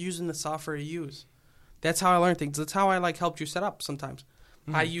podcasts using the software you use. That's how I learn things. That's how I like helped you set up sometimes.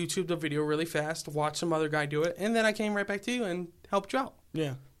 Mm-hmm. I YouTubed a video really fast, watched some other guy do it, and then I came right back to you and helped you out.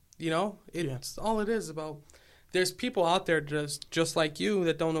 Yeah. You know, it's all it is about. There's people out there just like you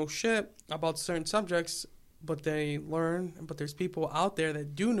that don't know shit about certain subjects, but they learn. But there's people out there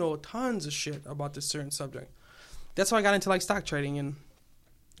that do know tons of shit about this certain subject. That's why I got into like stock trading and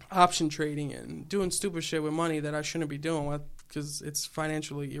option trading and doing stupid shit with money that I shouldn't be doing with because it's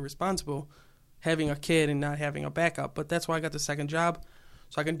financially irresponsible having a kid and not having a backup. But that's why I got the second job,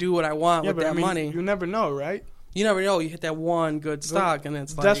 so I can do what I want with that money. You never know, right? You never know. You hit that one good stock, and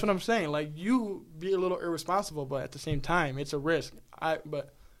it's like... That's what I'm saying. Like, you be a little irresponsible, but at the same time, it's a risk.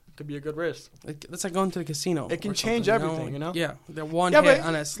 But it could be a good risk. It's like going to the casino. It can change everything, you know? Yeah, that one hit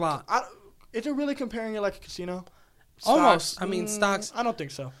on that slot. Is it really comparing it like a casino? Almost. I mean, stocks... I don't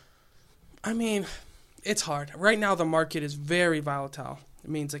think so. I mean, it's hard. Right now, the market is very volatile. It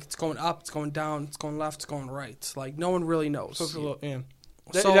means like it's going up, it's going down, it's going left, it's going right. Like, no one really knows. So it's a little...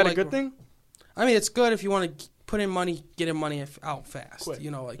 Is that a good thing? I mean, it's good if you want to put in money, get in money out fast. Quick.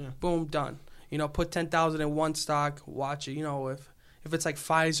 You know, like boom, done. You know, put 10,000 in one stock, watch it. You know, if it's like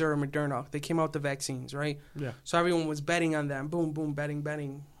Pfizer or Moderna, they came out with the vaccines, right? Yeah. So everyone was betting on them. Boom, boom,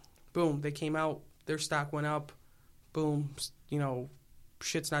 betting. Boom, they came out, their stock went up. Boom, you know,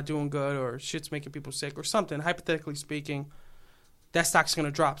 shit's not doing good or shit's making people sick or something. Hypothetically speaking, that stock's going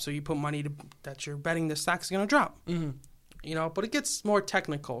to drop. So you put money that you're betting the stock's going to drop. Mm-hmm. You know, but it gets more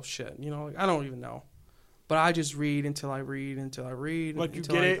technical shit. You know, I don't even know. But I just read until I read. Like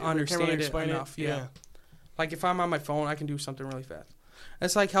until you get I it, understand really it enough. Yeah. Like if I'm on my phone, I can do something really fast.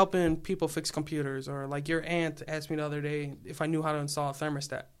 It's like helping people fix computers. Or like your aunt asked me the other day if I knew how to install a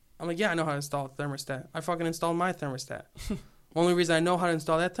thermostat. I'm like, yeah, I know how to install a thermostat. I fucking installed my thermostat. Only reason I know how to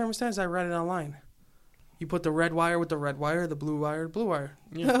install that thermostat is I read it online. You put the red wire with the red wire, the blue wire, blue wire.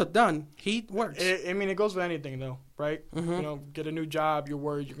 Yeah, done. Heat works. I mean, it goes with anything, though, right? Mm-hmm. You know, get a new job, you're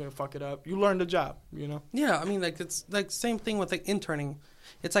worried you're going to fuck it up. You learn the job, you know? Yeah, I mean, like, it's like same thing with, like, interning.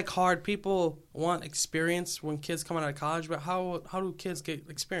 It's, like, hard. People want experience when kids come out of college, but how do kids get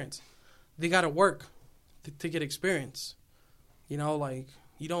experience? They got to work to get experience. You know, like,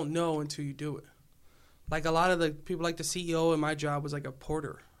 you don't know until you do it. Like, a lot of the people, like the CEO in my job was, like, a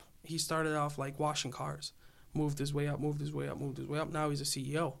porter. He started off, like, washing cars. Moved his way up. Now he's a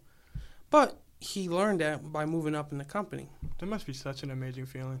CEO. But he learned that by moving up in the company. That must be such an amazing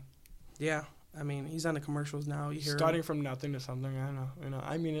feeling. Yeah. I mean, he's on the commercials now. You hear starting from nothing to something. I know. You know.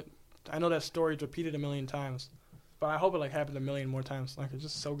 I mean, I know that story's repeated a million times. But I hope it, like, happens a million more times. Like, it's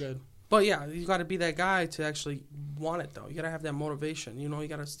just so good. But, yeah, you got to be that guy to actually want it, though. You got to have that motivation. You know, you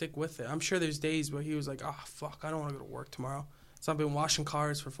got to stick with it. I'm sure there's days where he was like, oh, fuck, I don't want to go to work tomorrow. So I've been washing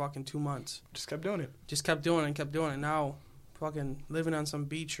cars for fucking 2 months. Just kept doing it. Just kept doing it. Now, fucking living on some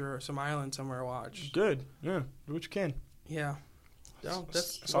beach or some island somewhere, watch. Good. Yeah. Do what you can. Yeah. No,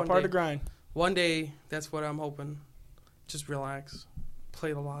 that's all part of the grind. One day, that's what I'm hoping. Just relax.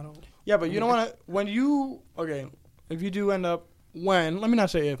 Play the lotto. Yeah, but you don't want to, if you do end up, let me not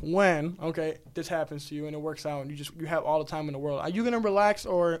say if, when, this happens to you and it works out and you have all the time in the world, are you going to relax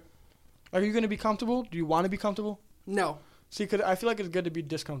or are you going to be comfortable? Do you want to be comfortable? No. See, because I feel like it's good to be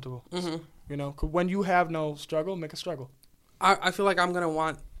discomfortable. Mm-hmm. You know, because when you have no struggle, make a struggle. I feel like I'm going to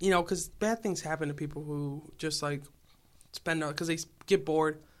want, you know, because bad things happen to people who just, like, spend, because they get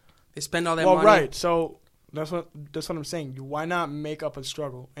bored. They spend all that money. Well, right. So that's what I'm saying. Why not make up a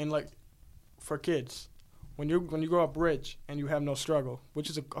struggle? And, like, for kids, when you grow up rich and you have no struggle, which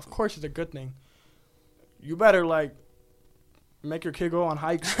is, of course, is a good thing, you better, like, make your kid go on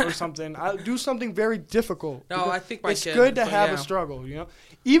hikes or something. Do something very difficult. No, I think my it's kid. It's good to have a struggle, you know.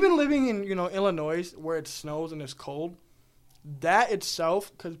 Even living in, you know, Illinois where it snows and it's cold, that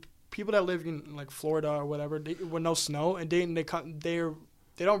itself, because people that live in, like, Florida or whatever, with no snow, and they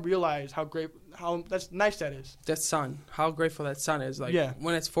don't realize how that's nice that is. That sun, how grateful that sun is. Like,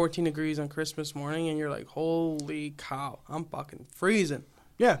 when it's 14 degrees on Christmas morning and you're like, holy cow, I'm fucking freezing.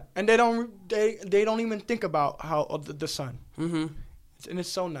 Yeah, and they don't even think about how the sun. Mm-hmm. And it's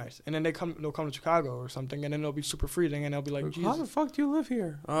so nice. And then they'll come to Chicago or something, and then it'll be super freezing, and they'll be like, how the fuck do you live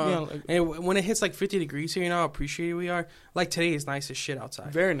here? And when it hits like 50 degrees here, you know how appreciative we are. Like, today is nice as shit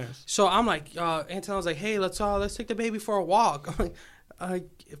outside. Very nice. So I'm like, Anton's like, hey, let's take the baby for a walk. I'm like,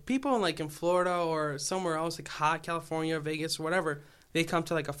 if people in Florida or somewhere else, like hot California, Vegas, or whatever, they come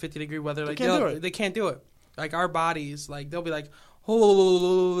to like a 50 degree weather, like they can't do it. Like, our bodies, like, they'll be like,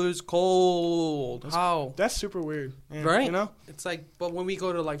 oh, it's cold. How? That's super weird. Yeah, right? You know? It's like, but when we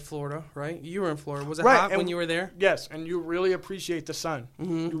go to, like, Florida, right? You were in Florida. Was it hot when you were there? Yes, and you really appreciate the sun.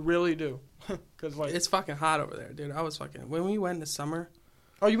 Mm-hmm. You really do. Cause, like, it's fucking hot over there, dude. When we went in the summer.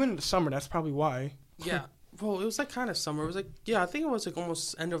 Oh, you went in the summer. That's probably why. Yeah. Well, it was, like, kind of summer. It was, like, I think it was, like,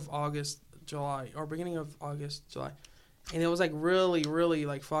 almost end of August, July, or beginning of August, July. And it was, like, really, really,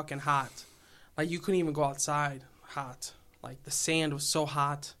 like, fucking hot. Like, you couldn't even go outside hot. Like, the sand was so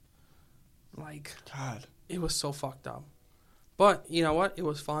hot. Like, God. It was so fucked up. But, you know what? It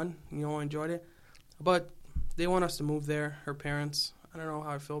was fun. You know, I enjoyed it. But they want us to move there, her parents. I don't know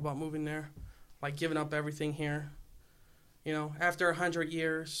how I feel about moving there. Like, giving up everything here. You know, after 100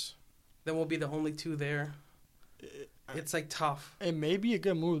 years, then we'll be the only two there. It's, like, tough. It may be a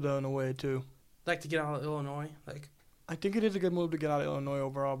good move, though, in a way, too. Like, to get out of Illinois. Like, I think it is a good move to get out of Illinois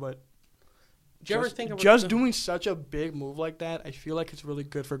overall, but... Do you ever think about doing such a big move like that? I feel like it's really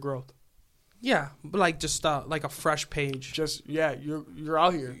good for growth. Yeah, but like, just like a fresh page. Just you're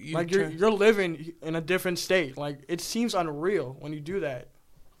out here. You're living in a different state. Like, it seems unreal when you do that.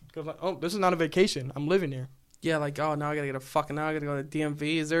 Because, like, oh, this is not a vacation. I'm living here. Yeah, like, oh, now I gotta go to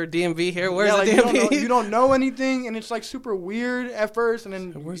DMV. Is there a DMV here? Where's the DMV? You don't know anything, and it's like super weird at first, and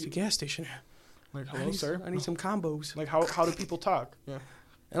then where's the gas station? Like, hello, sir. I need some combos. Like, how do people talk? Yeah.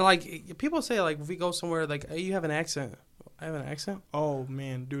 And, like, people say, like, if we go somewhere, like, hey, you have an accent. I have an accent? Oh,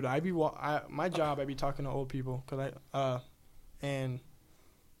 man. Dude, my job, I be talking to old people. And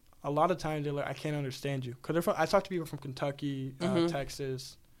a lot of times they're like, I can't understand you. Because I talk to people from Kentucky,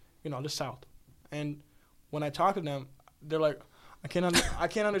 Texas, you know, the South. And when I talk to them, they're like, I can't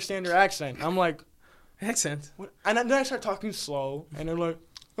understand your accent. I'm like... Accent? What? And then I start talking slow. And they're like,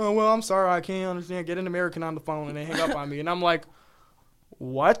 oh, well, I'm sorry, I can't understand. Get an American on the phone. And they hang up on me. And I'm like...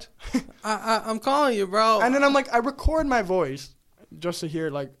 What? I'm calling you, bro. And then I'm like, I record my voice just to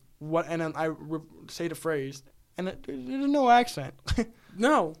hear, like, what, and then I say the phrase, and there's no accent.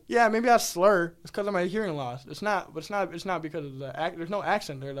 No. Yeah, maybe I slur. It's because of my hearing loss. It's not. But it's not because of the there's no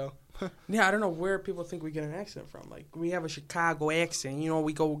accent there though. Yeah, I don't know where people think we get an accent from. Like, we have a Chicago accent. You know,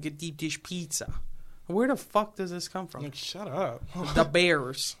 we go get deep dish pizza. Where the fuck does this come from? Like, shut up. The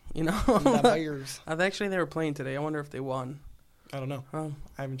Bears, you know? The Bears. Actually, they were playing today. I wonder if they won. I don't know.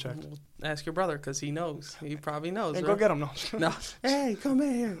 I haven't checked. Ask your brother, because he knows. He probably knows. Hey, right? go get him. No. Hey, come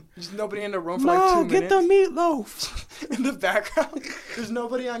here. There's nobody in the room for like 2 minutes. Get the meatloaf. In the background, there's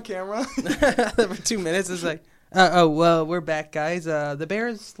nobody on camera. For 2 minutes, it's like, well, we're back, guys. The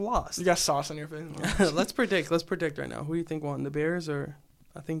Bears lost. You got sauce on your face. Let's predict right now. Who do you think won, the Bears or...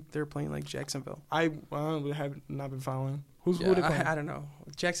 I think they're playing like Jacksonville. I have not been following. Who they playing? I don't know.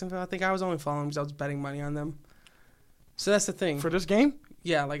 Jacksonville, I think I was only following because I was betting money on them. So that's the thing. For this game?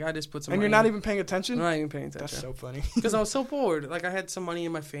 Yeah, like I just put some and money. you're not even paying attention? I'm not even paying attention. That's so funny. Because I was so bored. Like I had some money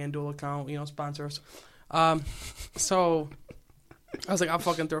in my FanDuel account, sponsor us. So I was like, I'll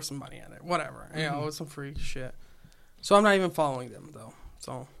fucking throw some money at it. Whatever. Mm-hmm. It's some free shit. So I'm not even following them though.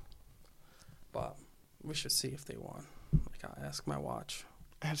 So, but we should see if they won. Like I'll ask my watch.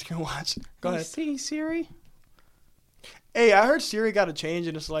 Ask your watch. Go ahead. See, Siri? Hey, I heard Siri got a change,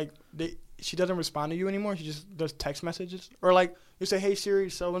 and it's like she doesn't respond to you anymore. She just does text messages. Or like you say, hey,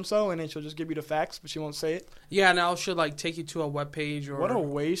 Siri, so-and-so, and then she'll just give you the facts, but she won't say it. Yeah, now she'll like take you to a webpage or... What a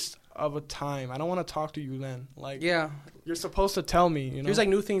waste of a time. I don't want to talk to you then. Like, yeah. You're supposed to tell me, There's like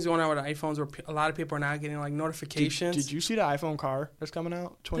new things going on with iPhones where a lot of people are not getting like notifications. Did you see the iPhone car that's coming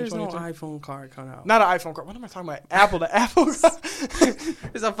out? There's no iPhone car coming out. Not an iPhone car. What am I talking about? Apple. The Apple car.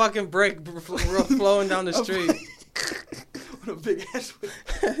 There's a fucking brick flowing down the street. What a big ass.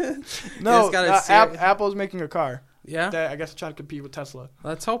 No, Apple's making a car. Yeah? That I guess trying to compete with Tesla.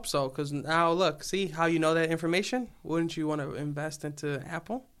 Let's hope so, because now look, see how you know that information? Wouldn't you want to invest into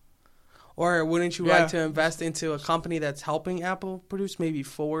Apple? Or wouldn't you like to invest into a company that's helping Apple produce, maybe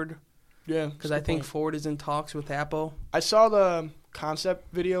Ford? Yeah. Because I think Ford is in talks with Apple. I saw the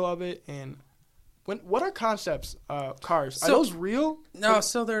concept video of it, and what are concepts cars? So, are those real? No,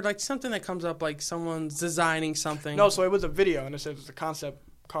 so they're like something that comes up like someone's designing something. No, so it was a video, and it says it's a concept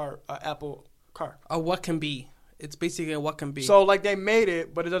car, Apple car. A what can be. It's basically a what can be. So like they made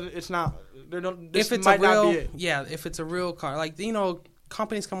it, but it doesn't. It's not. This might not be it. Yeah, if it's a real car, like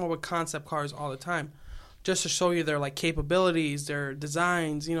companies come up with concept cars all the time, just to show you their like capabilities, their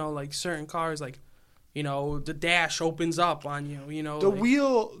designs. Like certain cars, like the dash opens up on you.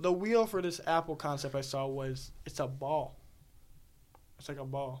 The wheel for this Apple concept I saw it's a ball. It's like a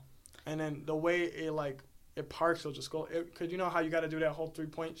ball, and then the way it parks, it'll just go. Cause you know how you got to do that whole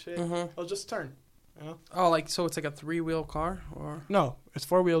 3-point shit. Mm-hmm. It'll just turn. Oh, so it's like a 3-wheel car, or no? It's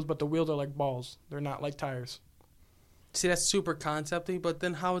 4 wheels, but the wheels are like balls. They're not like tires. See, that's super concepty, but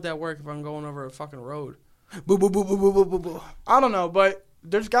then how would that work if I'm going over a fucking road? Boo, boo, boo, boo, boo, boo, boo, boo. I don't know, but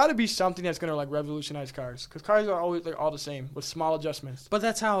there's got to be something that's going to, revolutionize cars. Because cars are always, all the same with small adjustments. But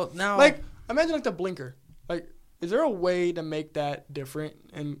that's how now... imagine, the blinker. Is there a way to make that different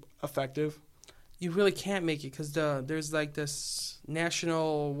and effective? You really can't make it because there's, this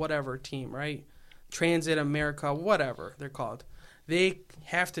national whatever team, right? Transit America, whatever they're called. They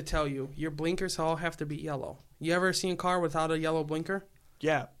have to tell you, your blinkers all have to be yellow. You ever seen a car without a yellow blinker?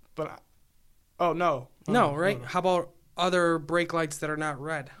 Yeah, but... Oh, no. No, right? No. How about other brake lights that are not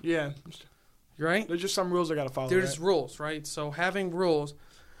red? Yeah. Right? There's just some rules I got to follow. There's rules, right? So having rules,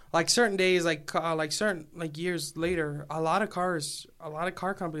 certain days, years later, a lot of car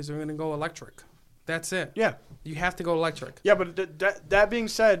companies are going to go electric. That's it. Yeah. You have to go electric. Yeah, but that being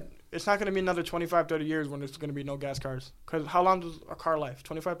said... It's not going to be another 25, 30 years when there's going to be no gas cars. Because how long does a car life?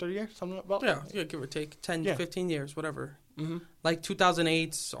 25, 30 years? Something about that? Yeah, give or take. 10, 15 years, whatever. Mm-hmm. Like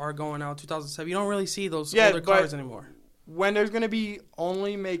 2008s are going out, 2007. You don't really see those older cars anymore. When there's going to be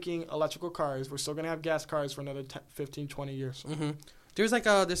only making electrical cars, we're still going to have gas cars for another 15, 20 years. Mm-hmm. There's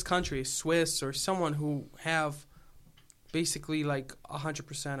this country, Swiss or someone who have basically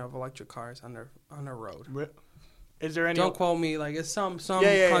 100% of electric cars on their road. Is there any? Don't quote me. It's some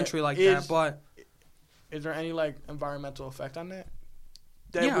country that. But is there any environmental effect on that?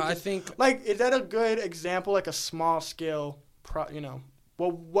 I think. Is that a good example? A small scale,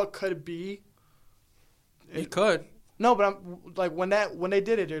 what could it be? It could. No, but I'm when they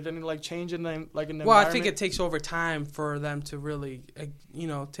did it, there's any change in the in the environment? Well, I think it takes over time for them to really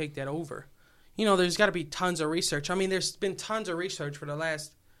take that over. There's got to be tons of research. I mean, there's been tons of research for the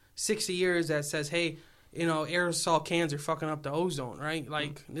last 60 years that says, hey. Aerosol cans are fucking up the ozone, right?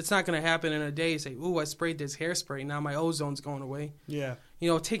 It's not going to happen in a day. You say, ooh, I sprayed this hairspray. Now my ozone's going away. Yeah.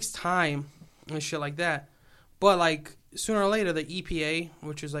 It takes time and shit like that. But, sooner or later, the EPA,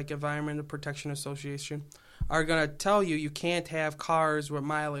 which is, Environmental Protection Association, are going to tell you can't have cars with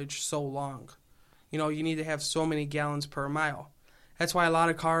mileage so long. You know, you need to have so many gallons per mile. That's why a lot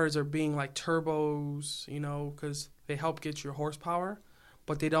of cars are being like turbos, you know, because they help get your horsepower,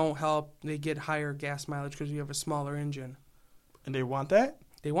 but they don't help. They get higher gas mileage because you have a smaller engine. And they want that?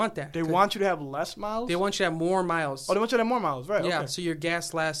 They want that. They want you to have less miles? They want you to have more miles. Oh, they want you to have more miles, right? Yeah, okay. so your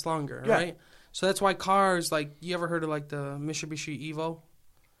gas lasts longer, Yeah. right? So that's why cars, like, you ever heard of, like, the Mitsubishi Evo?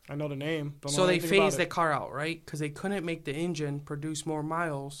 I know the name. So they phased that car out, right? Because they couldn't make the engine produce more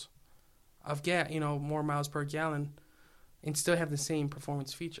miles of gas, you know, more miles per gallon and still have the same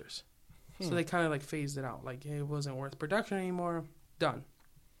performance features. So they kind of, like, phased it out. Like, it wasn't worth production anymore. Done.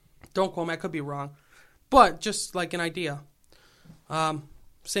 Don't quote me. I could be wrong. But just, like, an idea.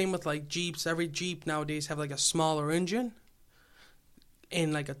 Same with, like, Jeeps. Every Jeep nowadays have, like, a smaller engine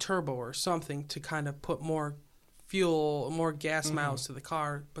and, like, a turbo or something to kind of put more fuel, more gas miles to the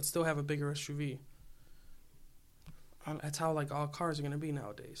car, but still have a bigger SUV. That's how, like, all cars are going to be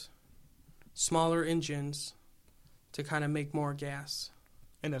nowadays. Smaller engines to kind of make more gas.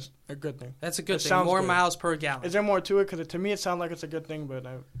 And that's a good thing. That's a good thing. More miles per gallon. Is there more to it? Because to me, it sounds like it's a good thing, but...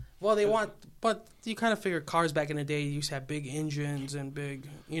 Well, they want... But you kind of figure cars back in the day used to have big engines and big,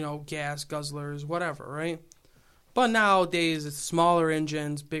 you know, gas guzzlers, whatever, right? But nowadays, it's smaller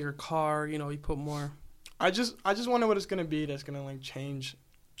engines, bigger car, you know, you put more... I just wonder what it's going to be that's going to, like, change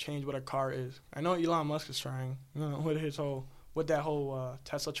what a car is. I know Elon Musk is trying, you know, with that whole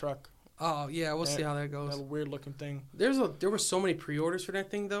Tesla truck. Oh, yeah, we'll see how that goes. That weird-looking thing. There were so many pre-orders for that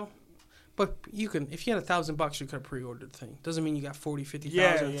thing, though. But you can, if you had $1,000, you could have pre-ordered the thing. Doesn't mean you got 40,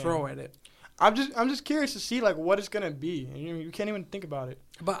 50,000 to throw at it. I'm just curious to see, like, what it's going to be. You can't even think about it.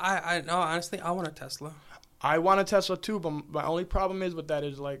 But I no, honestly, I want a Tesla. I want a Tesla, too, but my only problem is with that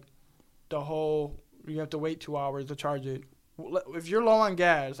is, like, the whole... You have to wait 2 hours to charge it. If you're low on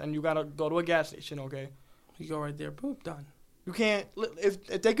gas and you got to go to a gas station, okay? You go right there, boom, done. You can't...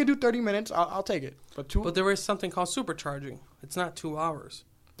 If they could do 30 minutes, I'll take it. But there is something called supercharging. It's not 2 hours.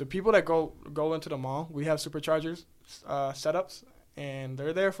 The people that go into the mall, we have superchargers setups, and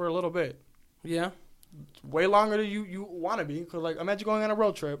they're there for a little bit. Yeah. Way longer than you want to be. Because, like, imagine going on a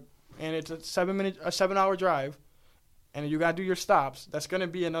road trip, and it's a 7-hour drive. And you gotta do your stops. It's gonna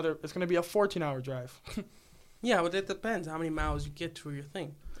be a 14-hour drive. Yeah, but it depends how many miles you get to your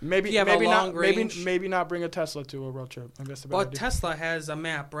thing. Maybe not bring a Tesla to a road trip. I guess. But Tesla has a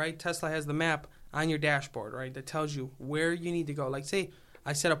map, right? Tesla has the map on your dashboard, right? That tells you where you need to go. Like, say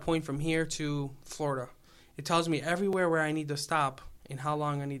I set a point from here to Florida. It tells me everywhere where I need to stop and how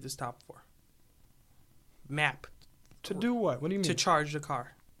long I need to stop for. Map. To do what? What do you mean? To charge the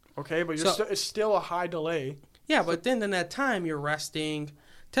car. Okay, but it's still a high delay. Yeah, but then in that time, you're resting.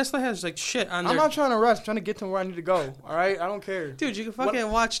 Tesla has, like, shit on there. I'm not trying to rest. I'm trying to get to where I need to go, all right? I don't care. Dude, you can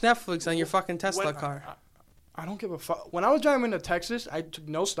fucking watch Netflix on your fucking Tesla car. I don't give a fuck. When I was driving into Texas, I took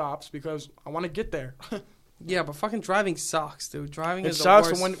no stops because I want to get there. Yeah, but fucking driving sucks, dude. Driving is the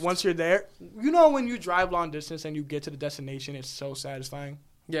worst. worst. It sucks once you're there. You know when you drive long distance and you get to the destination, it's so satisfying.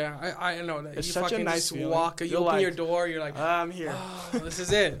 Yeah, I know that. It's you such fucking a nice just feeling. walk. You open your door, you're like, I'm here. Oh, this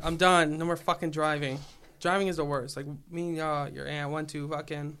is it. I'm done. No more fucking driving. Driving is the worst. Like, me and your aunt went to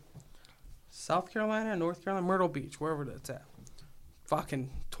fucking South Carolina, North Carolina, Myrtle Beach, wherever that's at. Fucking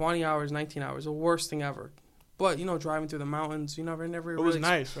 20 hours, 19 hours. The worst thing ever. But, you know, driving through the mountains, you never It was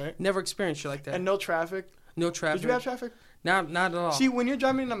nice, right? Never experienced shit like that. And no traffic. No traffic. Did you have traffic? Not at all. See, when you're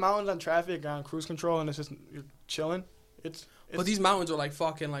driving in the mountains on traffic, on cruise control, and it's just, you're chilling, but these mountains are like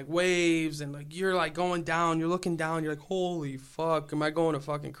fucking like waves, and like you're like going down, you're looking down, you're like, holy fuck, am I going to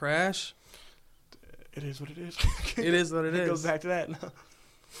fucking crash? It is what it is. It is what it is. It goes back to that.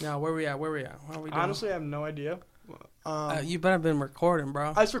 Now, where we at? How are we doing? Honestly, I have no idea. You better been recording,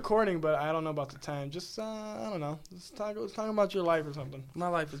 bro. I was recording, but I don't know about the time. Just, I don't know. Just talking about your life or something. My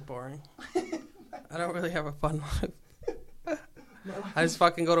life is boring. I don't really have a fun life. I just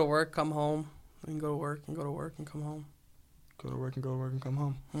fucking go to work, come home, and go to work, and go to work, and come home. Go to work and come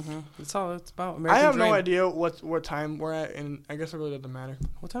home. Mm-hmm. That's all it's about. American I have dream. no idea what time we're at, and I guess it really doesn't matter.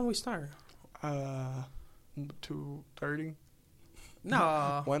 What time we start? 2:30.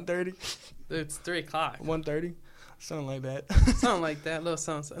 No. 1:30. It's 3:00. 1:30. Something like that. Something like that. Little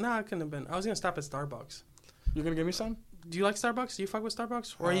something. No, it couldn't have been. I was gonna stop at Starbucks. You're gonna give me some? Do you like Starbucks? Do you fuck with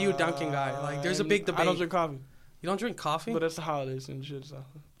Starbucks? Or are you a Dunkin' guy? Like, there's a big debate. I don't drink coffee. You don't drink coffee? But it's the holidays and shit, so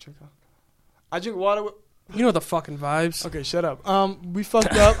drink coffee. I drink water with... You know the fucking vibes. Okay, shut up. We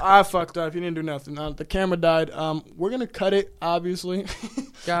fucked up. I fucked up. You didn't do nothing. The camera died. We're gonna cut it, obviously.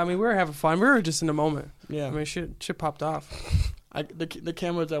 Yeah, I mean, we were having fun. We were just in the moment. Yeah. I mean, shit popped off. The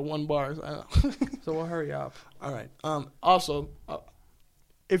camera's at 1 bar. So we'll hurry up. All right. Also,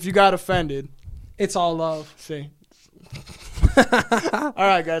 if you got offended... It's all love. See. All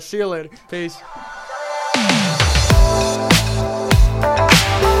right, guys. See you later. Peace.